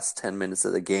within the last 10 minutes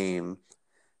of the game,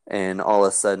 and all of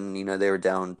a sudden, they were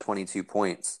down 22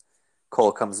 points.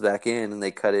 Cole comes back in, and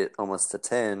they cut it almost to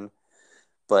 10.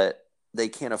 But they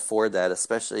can't afford that,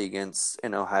 especially against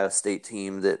an Ohio State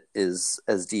team that is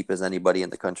as deep as anybody in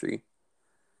the country.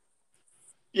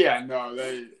 Yeah, no,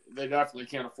 they definitely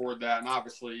can't afford that. And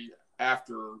obviously,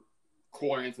 after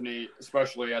Cole Anthony,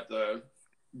 especially at the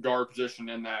guard position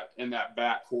in that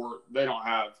backcourt, they don't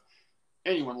have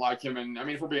anyone like him. And I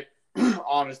mean, if we're being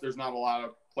honest, there's not a lot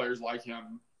of players like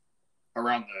him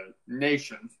around the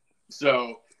nation.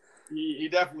 So he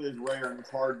definitely is rare, and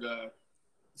it's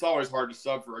always hard to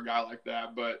sub for a guy like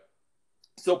that, but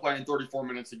still playing 34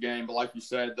 minutes a game. But like you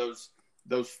said, those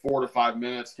 4 to 5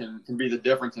 minutes can be the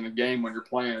difference in a game when you're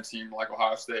playing a team like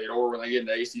Ohio State, or when they get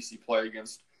into ACC play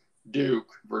against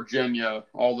Duke, Virginia,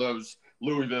 all those,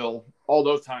 Louisville, all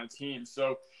those kind of teams.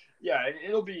 So yeah,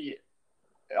 I'll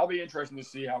be interesting to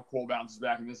see how Cole bounces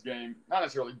back in this game. Not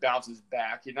necessarily bounces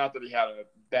back, not that he had a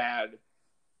bad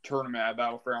tournament at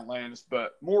Battle for Atlantis,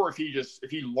 but more if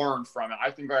he learned from it. I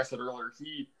think, like I said earlier,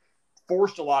 he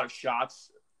forced a lot of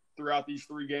shots throughout these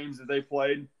 3 games that they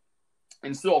played,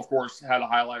 and still, of course, had the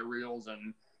highlight reels,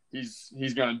 and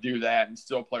he's going to do that and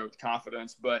still play with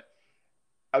confidence. But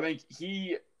think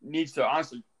he needs to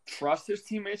honestly trust his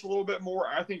teammates a little bit more.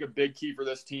 I think a big key for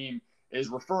this team is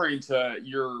referring to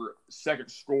your second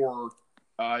scorer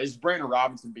is Brandon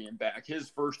Robinson being back. His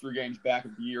first 3 games back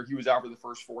of the year, he was out for the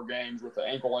first 4 games with an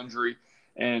ankle injury,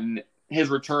 and his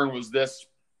return was this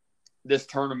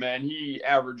tournament. He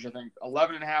averaged, I think,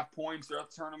 11.5 points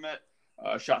throughout the tournament,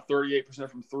 shot 38%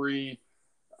 from 3,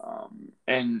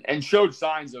 and showed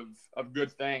signs of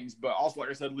good things. But also, like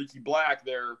I said, Leaky Black,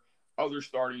 their other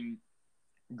starting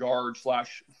guard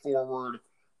 / forward,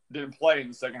 didn't play in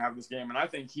the second half of this game. And I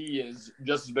think he is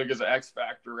just as big as an X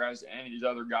factor as any of these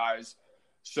other guys.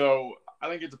 So I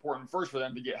think it's important first for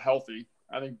them to get healthy.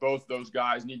 I think both those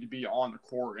guys need to be on the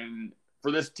court. And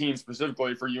for this team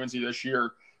specifically, for UNC this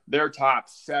year, their top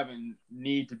 7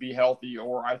 need to be healthy,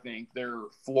 or I think their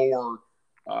floor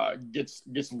gets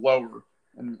lower,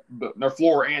 and their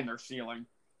floor and their ceiling.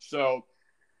 So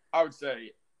I would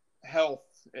say health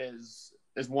is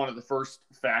one of the first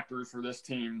factors for this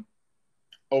team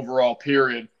overall,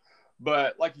 period.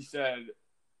 But like you said,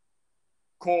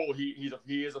 Cole,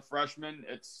 he is a freshman.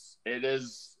 It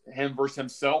is him versus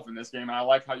himself in this game. And I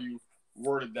like how you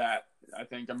worded that. I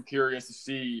think I'm curious to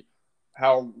see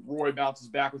how Roy bounces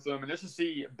back with him, and just to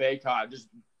see Bacot just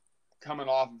coming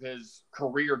off of his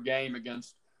career game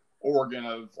against Oregon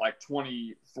of like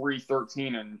 23,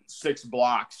 13, and 6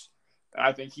 blocks.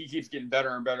 I think he keeps getting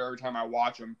better and better every time I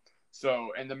watch him.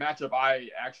 So, and the matchup I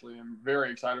actually am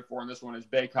very excited for in this one is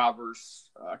Bacot versus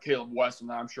Caleb Weston,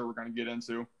 that I'm sure we're going to get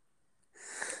into.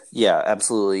 Yeah,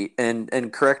 absolutely.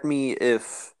 And correct me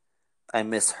if I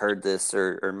misheard this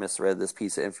or misread this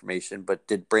piece of information, but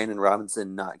did Brandon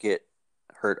Robinson not get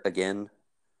hurt again?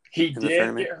 He did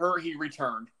get hurt. He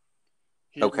returned.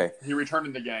 He returned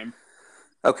in the game.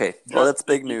 Okay. Well, that's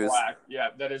big news. Black. Yeah,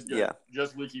 that is good. Yeah.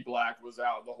 Just Leaky Black was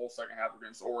out the whole second half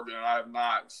against Oregon, and I have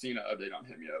not seen an update on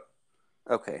him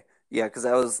yet. Okay. Yeah, because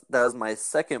that was my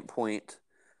second point,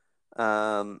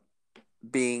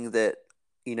 being that,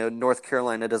 North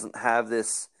Carolina doesn't have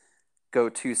this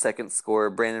go-to second scorer.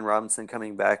 Brandon Robinson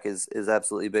coming back is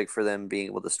absolutely big for them, being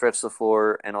able to stretch the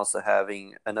floor and also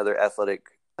having another athletic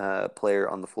player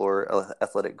on the floor,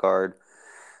 athletic guard,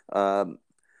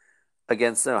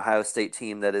 against an Ohio State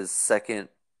team that is second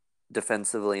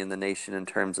defensively in the nation in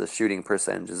terms of shooting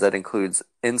percentages. That includes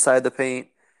inside the paint,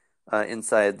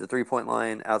 inside the 3-point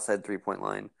line, outside the 3-point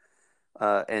line.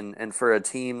 And for a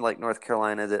team like North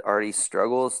Carolina that already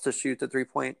struggles to shoot the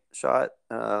 3-point shot,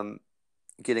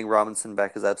 getting Robinson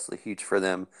back is absolutely huge for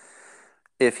them.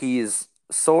 If he's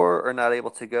sore or not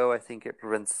able to go, I think it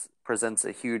presents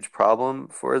a huge problem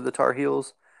for the Tar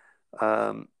Heels.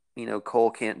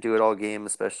 Cole can't do it all game,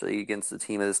 especially against a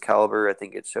team of this caliber. I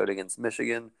think it showed against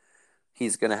Michigan.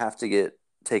 He's going to have to get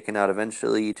taken out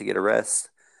eventually to get a rest.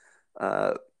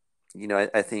 I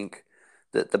think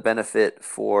that the benefit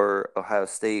for Ohio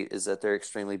State is that they're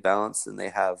extremely balanced and they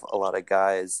have a lot of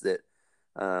guys that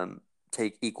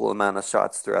take equal amount of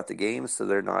shots throughout the game, so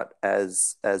they're not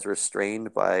as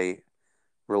restrained by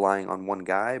relying on one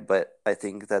guy. But I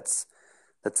think that's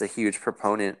a huge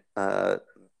proponent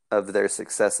of their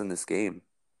success in this game.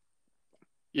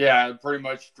 Yeah, pretty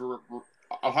much.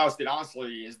 Ohio State,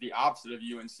 honestly, is the opposite of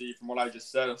UNC from what I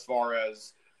just said as far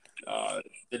as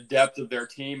the depth of their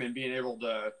team and being able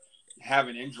to have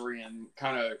an injury and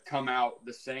kind of come out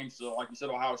the same. So, like you said,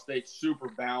 Ohio State, super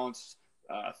balanced.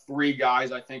 3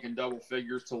 guys, I think, in double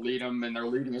figures to lead them, and their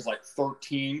leading is like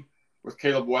 13 with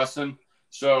Caleb Weston.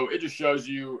 So it just shows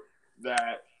you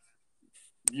that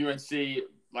UNC,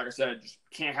 like I said, just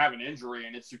can't have an injury,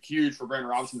 and it's huge for Brandon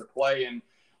Robinson to play. And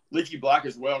Leaky Black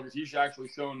as well, because he's actually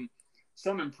shown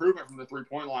some improvement from the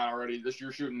 3-point line already this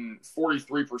year, shooting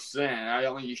 43%. I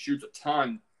don't think he shoots a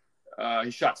ton.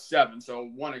 He shot 7, so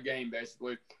 1 a game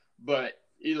basically. But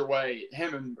either way,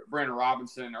 him and Brandon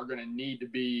Robinson are going to need to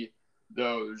be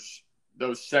those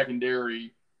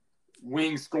secondary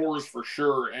wing scorers for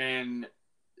sure. And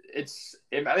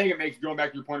I think it makes, going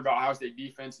back to your point about Ohio State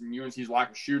defense and UNC's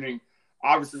lack of shooting,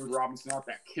 obviously with Robinson out,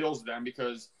 that kills them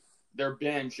because their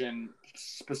bench and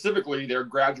specifically their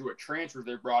graduate transfers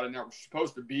they brought in that were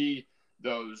supposed to be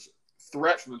those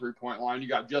threats from the 3-point line. You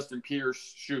got Justin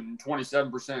Pierce shooting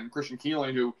 27%, and Christian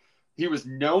Keeling, who he was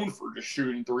known for just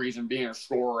shooting threes and being a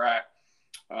scorer at.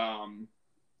 I'm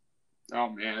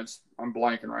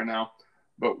blanking right now.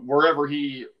 But wherever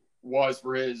he was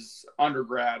for his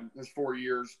undergrad, his 4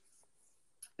 years,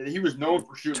 he was known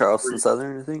for shooting Charleston threes.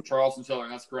 Southern, I think. Charleston Southern,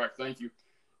 that's correct. Thank you.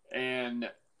 And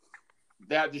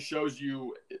that just shows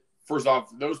you, first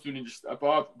off, those 2 need to step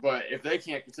up. But if they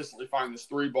can't consistently find this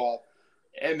 3 ball,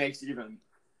 it makes even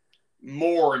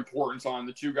more importance on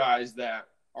the 2 guys that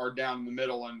are down in the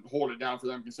middle and hold it down for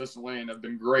them consistently and have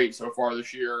been great so far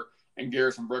this year. And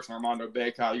Garrison Brooks and Armando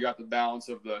Bacot, you got the balance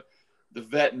of the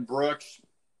vet in Brooks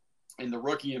and the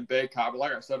rookie in Bacot. But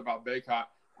like I said about Bacot,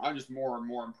 I'm just more and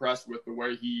more impressed with the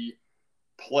way he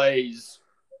plays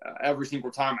every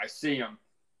single time I see him.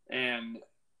 And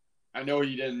I know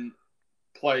he didn't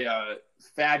play a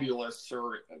fabulous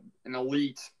or an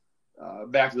elite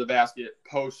back to the basket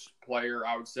post player,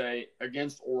 I would say,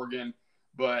 against Oregon,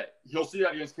 but he'll see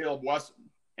that against Caleb Wesson.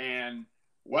 And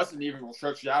Wesson even will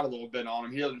stretch it out a little bit on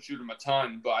him. He doesn't shoot him a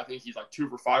ton, but I think he's like 2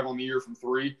 for 5 on the year from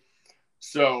 3.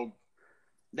 So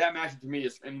that matchup to me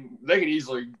is, and they could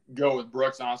easily go with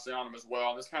Brooks, honestly, on him as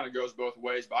well. And this kind of goes both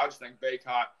ways, but I just think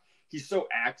Bacot, he's so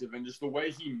active, and just the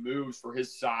way he moves for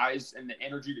his size and the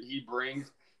energy that he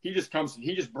brings, he just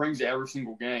brings it every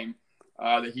single game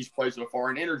that he's played so far.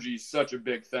 And energy is such a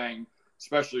big thing,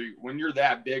 especially when you're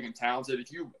that big and talented.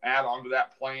 If you add on to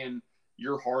that playing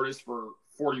your hardest for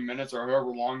 40 minutes or however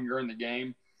long you're in the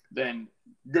game, then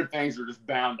good things are just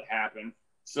bound to happen.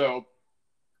 So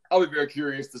I'll be very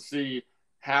curious to see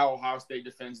how Ohio State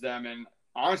defends them, and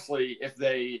honestly, if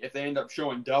they end up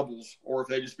showing doubles or if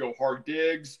they just go hard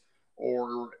digs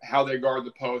or how they guard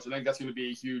the post. I think that's going to be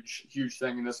a huge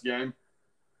thing in this game.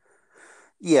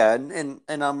 Yeah, and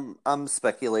I'm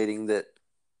speculating that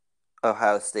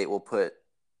Ohio State will put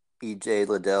EJ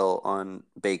Liddell on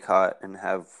Bacot and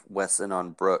have Wesson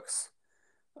on Brooks,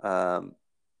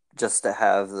 just to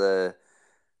have the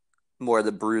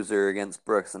bruiser against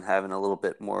Brooks and having a little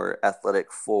bit more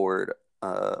athletic forward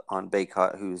on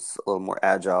Bacot, who's a little more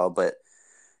agile. But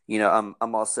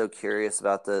I'm also curious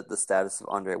about the status of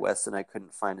Andre Weston. I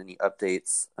couldn't find any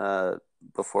updates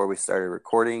before we started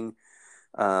recording.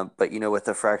 But with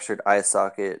the fractured eye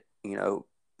socket,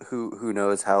 who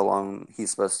knows how long he's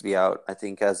supposed to be out. I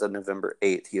think as of November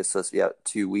 8th, he is supposed to be out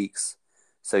 2 weeks.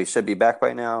 So he should be back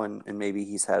by now, and maybe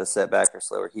he's had a setback or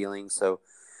slower healing. So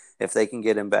if they can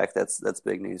get him back, that's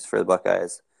big news for the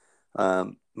Buckeyes.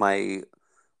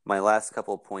 My last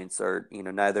couple of points are,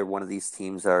 neither one of these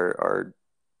teams are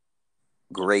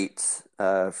great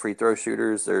free throw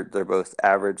shooters. They're both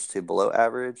average to below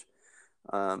average.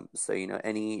 So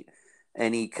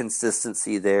any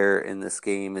consistency there in this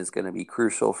game is going to be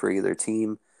crucial for either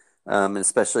team,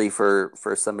 especially for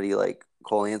somebody like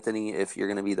Cole Anthony. If you're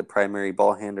going to be the primary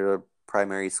ball handler,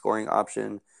 primary scoring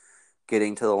option,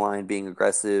 getting to the line, being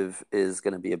aggressive is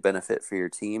going to be a benefit for your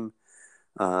team.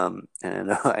 And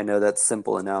I know that's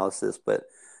simple analysis, but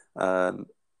that's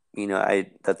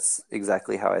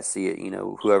exactly how I see it.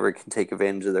 Whoever can take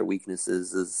advantage of their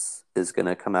weaknesses is going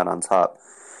to come out on top.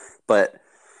 But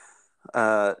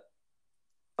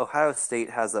Ohio State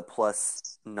has a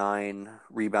 +9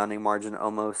 rebounding margin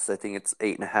almost. I think it's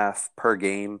 8.5 per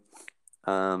game,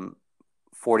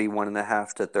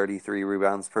 41.5 to 33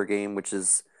 rebounds per game, which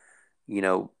is,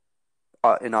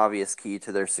 an obvious key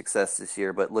to their success this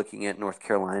year. But looking at North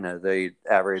Carolina, they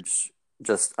average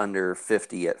just under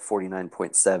 50 at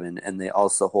 49.7, and they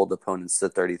also hold opponents to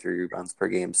 33 rebounds per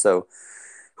game. So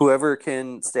whoever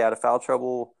can stay out of foul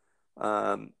trouble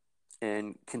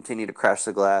and continue to crash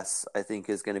the glass, I think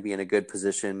is going to be in a good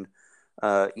position.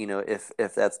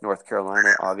 If that's North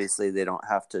Carolina, obviously they don't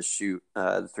have to shoot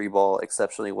the 3-ball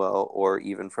exceptionally well or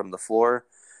even from the floor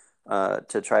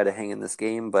to try to hang in this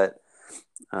game. But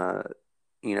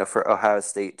for Ohio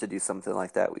State to do something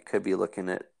like that, we could be looking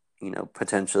at,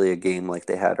 potentially a game like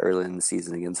they had early in the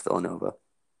season against Villanova.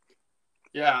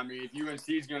 Yeah, I mean, if UNC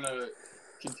is going to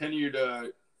continue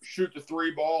to shoot the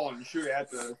 3-ball and shoot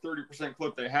at the 30%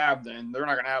 clip they have, then they're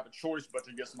not going to have a choice but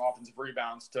to get some offensive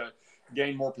rebounds to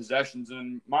gain more possessions.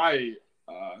 And one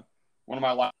of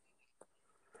my last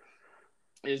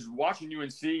is watching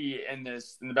UNC in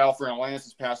the Battle for Atlantis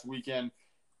this past weekend.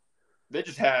 They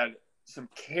just had some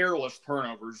careless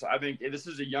turnovers. I think this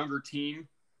is a younger team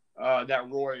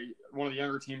one of the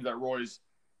younger teams that Roy's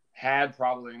had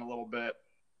probably in a little bit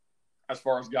as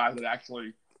far as guys that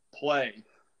actually play.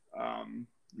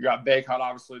 You got Bacot,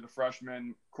 obviously, the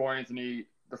freshman. Cole Anthony,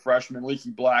 the freshman.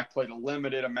 Leaky Black played a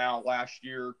limited amount last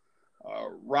year.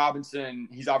 Robinson,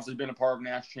 he's obviously been a part of a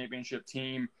national championship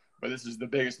team, but this is the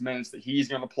biggest minutes that he's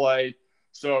going to play.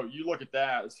 So you look at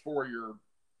that as for your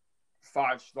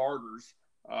 5 starters.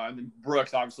 And then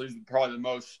Brooks, obviously, is probably the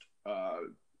most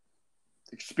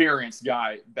experienced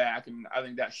guy back, and I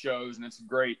think that shows, and it's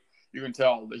great. You can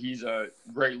tell that he's a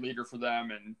great leader for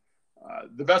them. And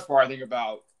the best part, I think,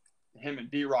 about him and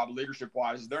D-Rob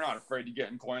leadership-wise is they're not afraid to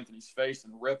get in Cole Anthony's face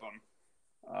and rip him.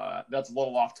 That's a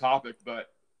little off topic,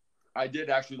 but I did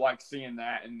actually like seeing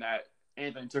that, and that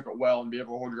Anthony took it well and be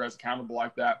able to hold your guys accountable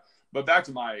like that. But back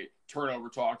to my turnover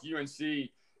talk,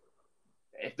 UNC,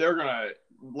 if they're going to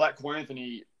let Cole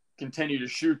Anthony continue to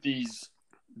shoot these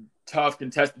tough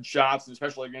contested shots, and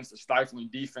especially against a stifling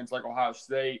defense like Ohio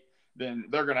State, then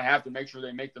they're going to have to make sure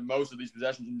they make the most of these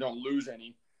possessions and don't lose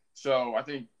any. So I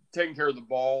think taking care of the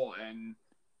ball and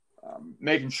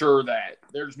making sure that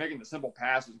they're just making the simple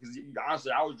passes, because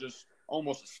honestly, I was just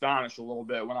almost astonished a little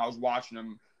bit when I was watching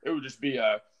them. It would just be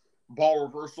a ball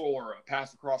reversal or a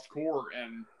pass across court,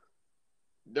 and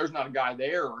there's not a guy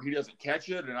there, or he doesn't catch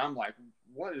it, and I'm like,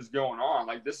 what is going on?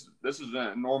 Like, this is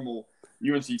a normal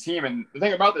UNC team. And the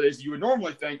thing about that is, you would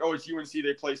normally think, oh, it's UNC,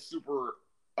 they play super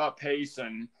up pace,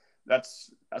 and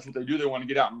that's what they do. They want to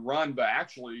get out and run. But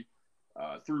actually,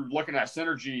 through looking at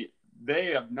synergy, they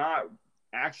have not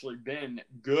actually been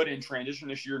good in transition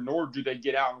this year, nor do they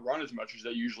get out and run as much as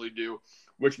they usually do,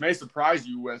 which may surprise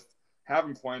you with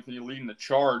having Cole Anthony leading the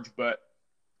charge. But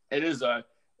it is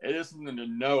something to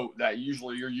note that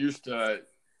usually you're used to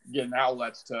getting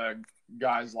outlets to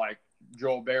guys like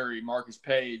Joel Berry, Marcus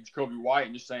Page, Kobe White,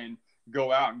 and just saying,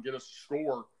 go out and get us a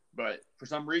score. But for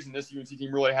some reason, this UNC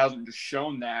team really hasn't just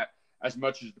shown that as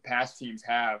much as the past teams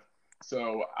have.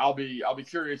 So I'll be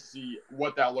curious to see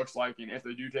what that looks like, and if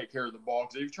they do take care of the ball.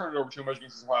 Because if you turn it over too much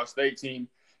against this Ohio State team,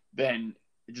 then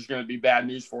it's just going to be bad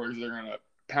news for you, because they're going to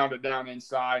pound it down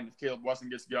inside. And if Caleb Wesson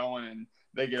gets going and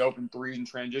they get open threes in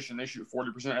transition, they shoot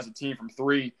 40% as a team from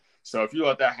three. So if you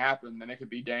let that happen, then it could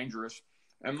be dangerous.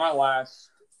 And my last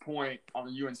point on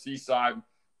the UNC side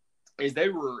is they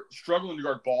were struggling to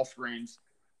guard ball screens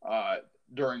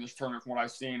during this tournament from what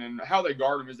I've seen. And how they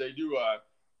guard them is they do a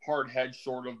hard hedge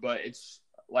sort of, but it's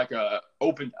like a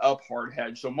opened up hard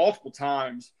hedge. So multiple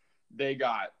times they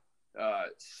got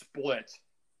split.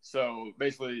 So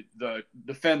basically the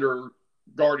defender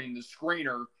guarding the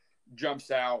screener jumps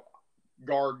out,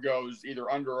 guard goes either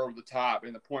under or over the top,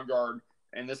 and the point guard,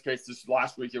 in this case, this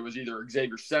last week, it was either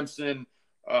Xavier Simpson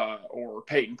or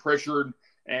Peyton Pritchard.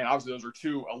 And obviously those are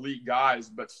two elite guys,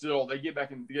 but still they get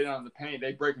back and get down in the paint,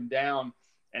 they break them down,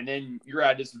 and then you're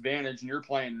at a disadvantage and you're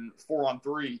playing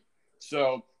 4-on-3.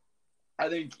 So I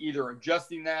think either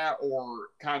adjusting that or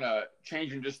kind of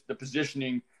changing just the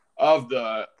positioning of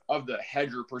the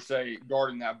hedger per se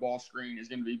guarding that ball screen is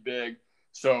going to be big.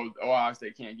 So Ohio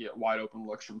State can't get wide open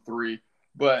looks from three.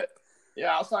 But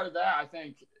yeah, outside of that, I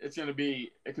think it could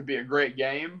be a great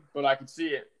game, but I could see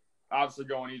it obviously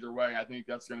going either way. I think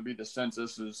that's going to be the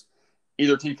census, is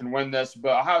either team can win this.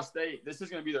 But Ohio State, this is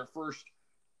going to be their first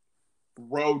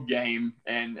road game,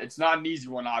 and it's not an easy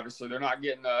one, obviously. They're not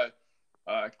getting a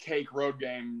cake road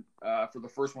game for the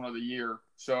first one of the year.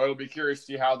 So it'll be curious to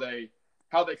see how they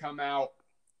come out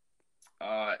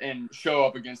and show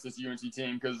up against this UNC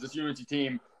team, because this UNC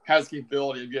team has the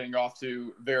capability of getting off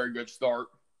to a very good start.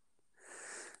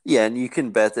 Yeah, and you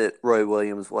can bet that Roy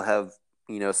Williams will have,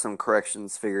 some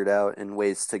corrections figured out and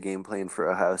ways to game plan for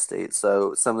Ohio State.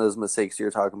 So some of those mistakes you're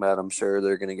talking about, I'm sure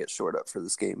they're going to get shored up for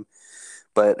this game.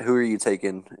 But who are you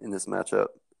taking in this matchup?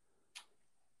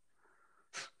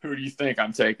 Who do you think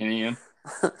I'm taking, Ian?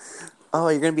 Oh,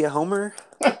 you're going to be a homer?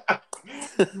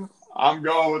 I'm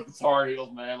going with the Tar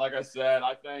Heels, man. Like I said,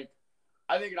 I think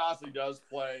it honestly does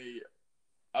play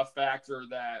a factor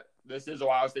that this is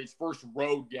Ohio State's first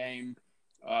road game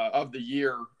of the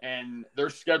year, and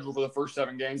their schedule for the first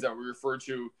 7 games that we referred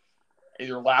to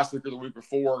either last week or the week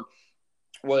before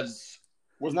was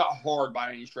not hard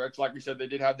by any stretch. Like we said, they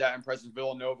did have that impressive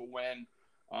Villanova win,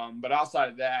 but outside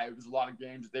of that, it was a lot of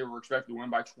games that they were expected to win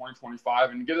by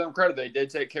 20-25, and give them credit, they did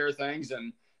take care of things,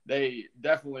 and they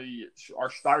definitely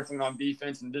are stifling on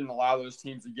defense and didn't allow those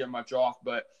teams to get much off.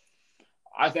 But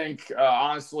I think,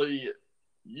 honestly,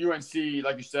 UNC,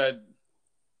 like you said,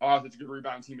 it's a good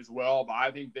rebound team as well, but I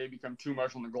think they become too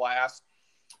much on the glass.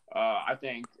 I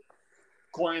think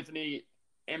Cole Anthony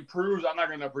improves. I'm not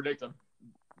going to predict a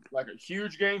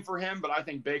huge game for him, but I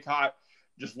think Bacot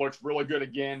just looks really good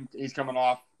again. He's coming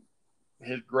off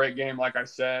his great game, like I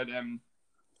said, and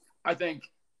I'm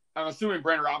assuming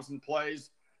Brandon Robinson plays.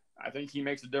 I think he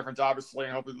makes a difference, obviously,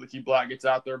 and hopefully Lakeith Black gets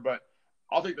out there, but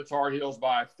I'll take the Tar Heels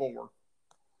by 4.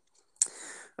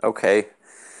 Okay.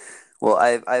 Well,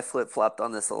 I flip-flopped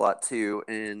on this a lot too,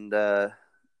 and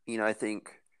I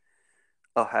think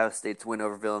Ohio State's win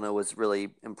over Villanova was really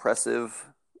impressive.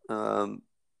 But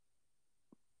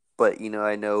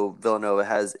I know Villanova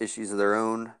has issues of their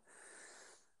own.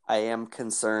 I am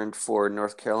concerned for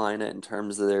North Carolina in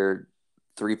terms of their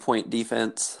 3-point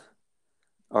defense,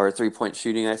 or 3-point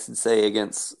shooting, I should say,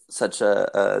 against such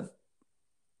a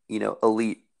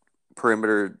elite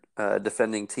perimeter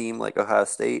defending team like Ohio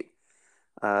State.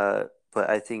 But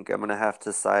I think I'm going to have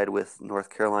to side with North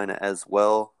Carolina as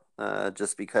well,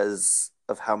 just because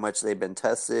of how much they've been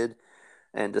tested.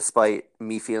 And despite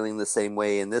me feeling the same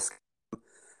way in this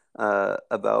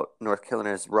about North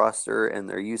Carolina's roster and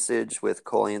their usage with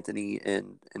Cole Anthony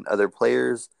and other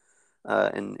players,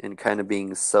 and kind of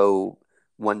being so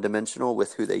one-dimensional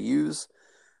with who they use,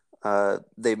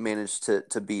 they've managed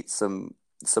to beat some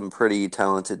pretty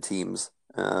talented teams.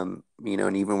 And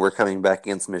even we're coming back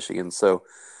against Michigan, so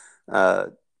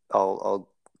I'll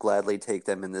gladly take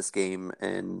them in this game.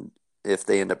 And if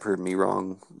they end up proving me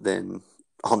wrong, then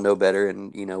I'll know better,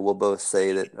 and we'll both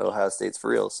say that Ohio State's for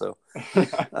real. So,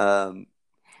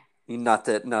 not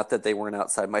that they weren't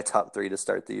outside my top 3 to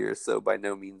start the year. So by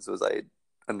no means was I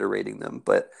underrating them,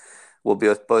 but we'll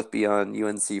both be on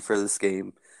UNC for this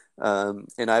game.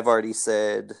 And I've already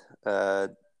said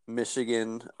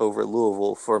Michigan over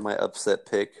Louisville for my upset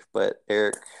pick. But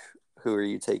Eric, who are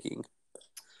you taking?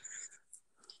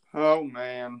 Oh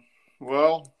man,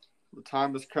 well, the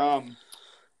time has come.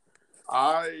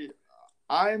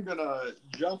 I'm gonna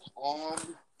jump on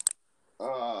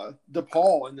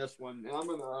DePaul in this one, and I'm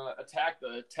gonna attack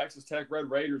the Texas Tech Red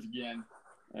Raiders again,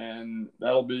 and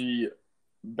that'll be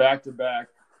back-to-back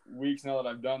weeks now that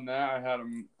I've done that. I had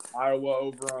them Iowa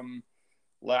over them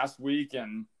last week,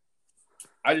 and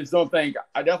I definitely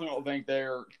don't think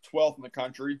they're 12th in the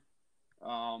country.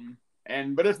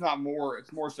 But it's not more.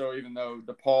 It's more so, even though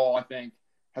DePaul, I think,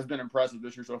 has been impressive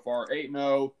this year so far.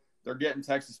 8-0. They're getting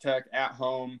Texas Tech at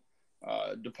home.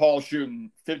 DePaul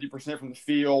shooting 50% from the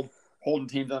field, holding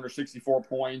teams under 64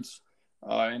 points,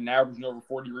 and averaging over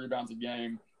 40 rebounds a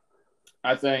game.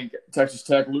 I think Texas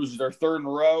Tech loses their 3rd in a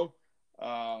row,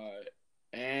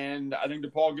 and I think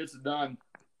DePaul gets it done.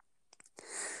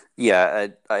 Yeah,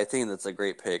 I think that's a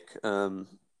great pick.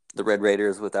 The Red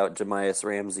Raiders without Jahmias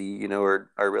Ramsey, are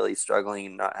really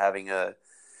struggling, not having an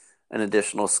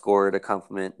additional scorer to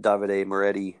complement Davide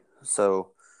Moretti.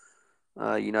 So,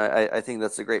 I think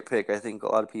that's a great pick. I think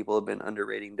a lot of people have been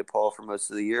underrating DePaul for most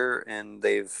of the year, and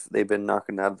they've been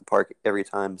knocking it out of the park every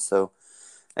time. So,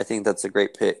 I think that's a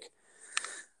great pick.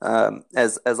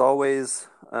 As always,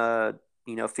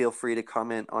 feel free to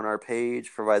comment on our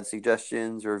page, provide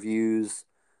suggestions, reviews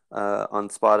on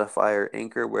Spotify or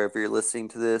Anchor, wherever you're listening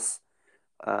to this.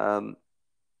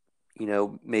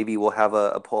 Maybe we'll have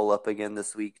a poll up again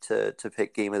this week to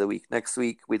pick game of the week next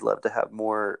week. We'd love to have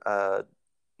more,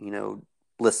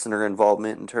 listener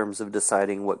involvement in terms of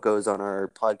deciding what goes on our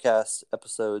podcast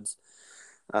episodes.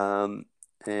 Any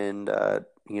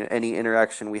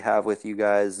interaction we have with you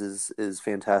guys is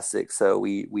fantastic. So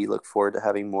we look forward to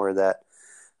having more of that.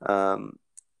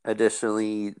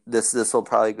 Additionally, this will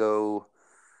probably go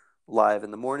live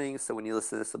in the morning. So when you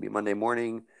listen to this, it'll be Monday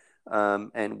morning.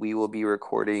 And we will be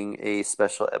recording a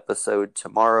special episode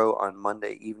tomorrow on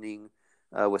Monday evening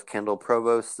with Kendall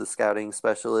Provost, the scouting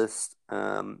specialist,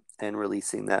 and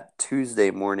releasing that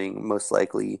Tuesday morning, most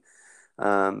likely,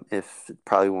 if it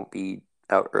probably won't be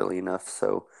out early enough.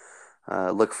 So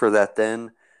look for that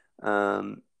then.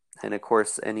 And of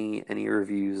course, any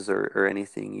reviews or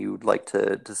anything you'd like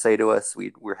to say to us,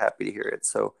 we're happy to hear it.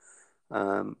 So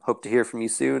hope to hear from you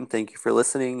soon. Thank you for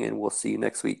listening, and we'll see you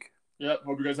next week. Yep.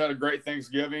 Hope you guys had a great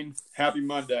Thanksgiving. Happy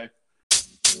Monday.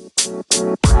 You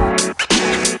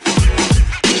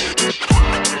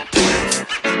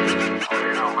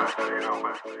know, man.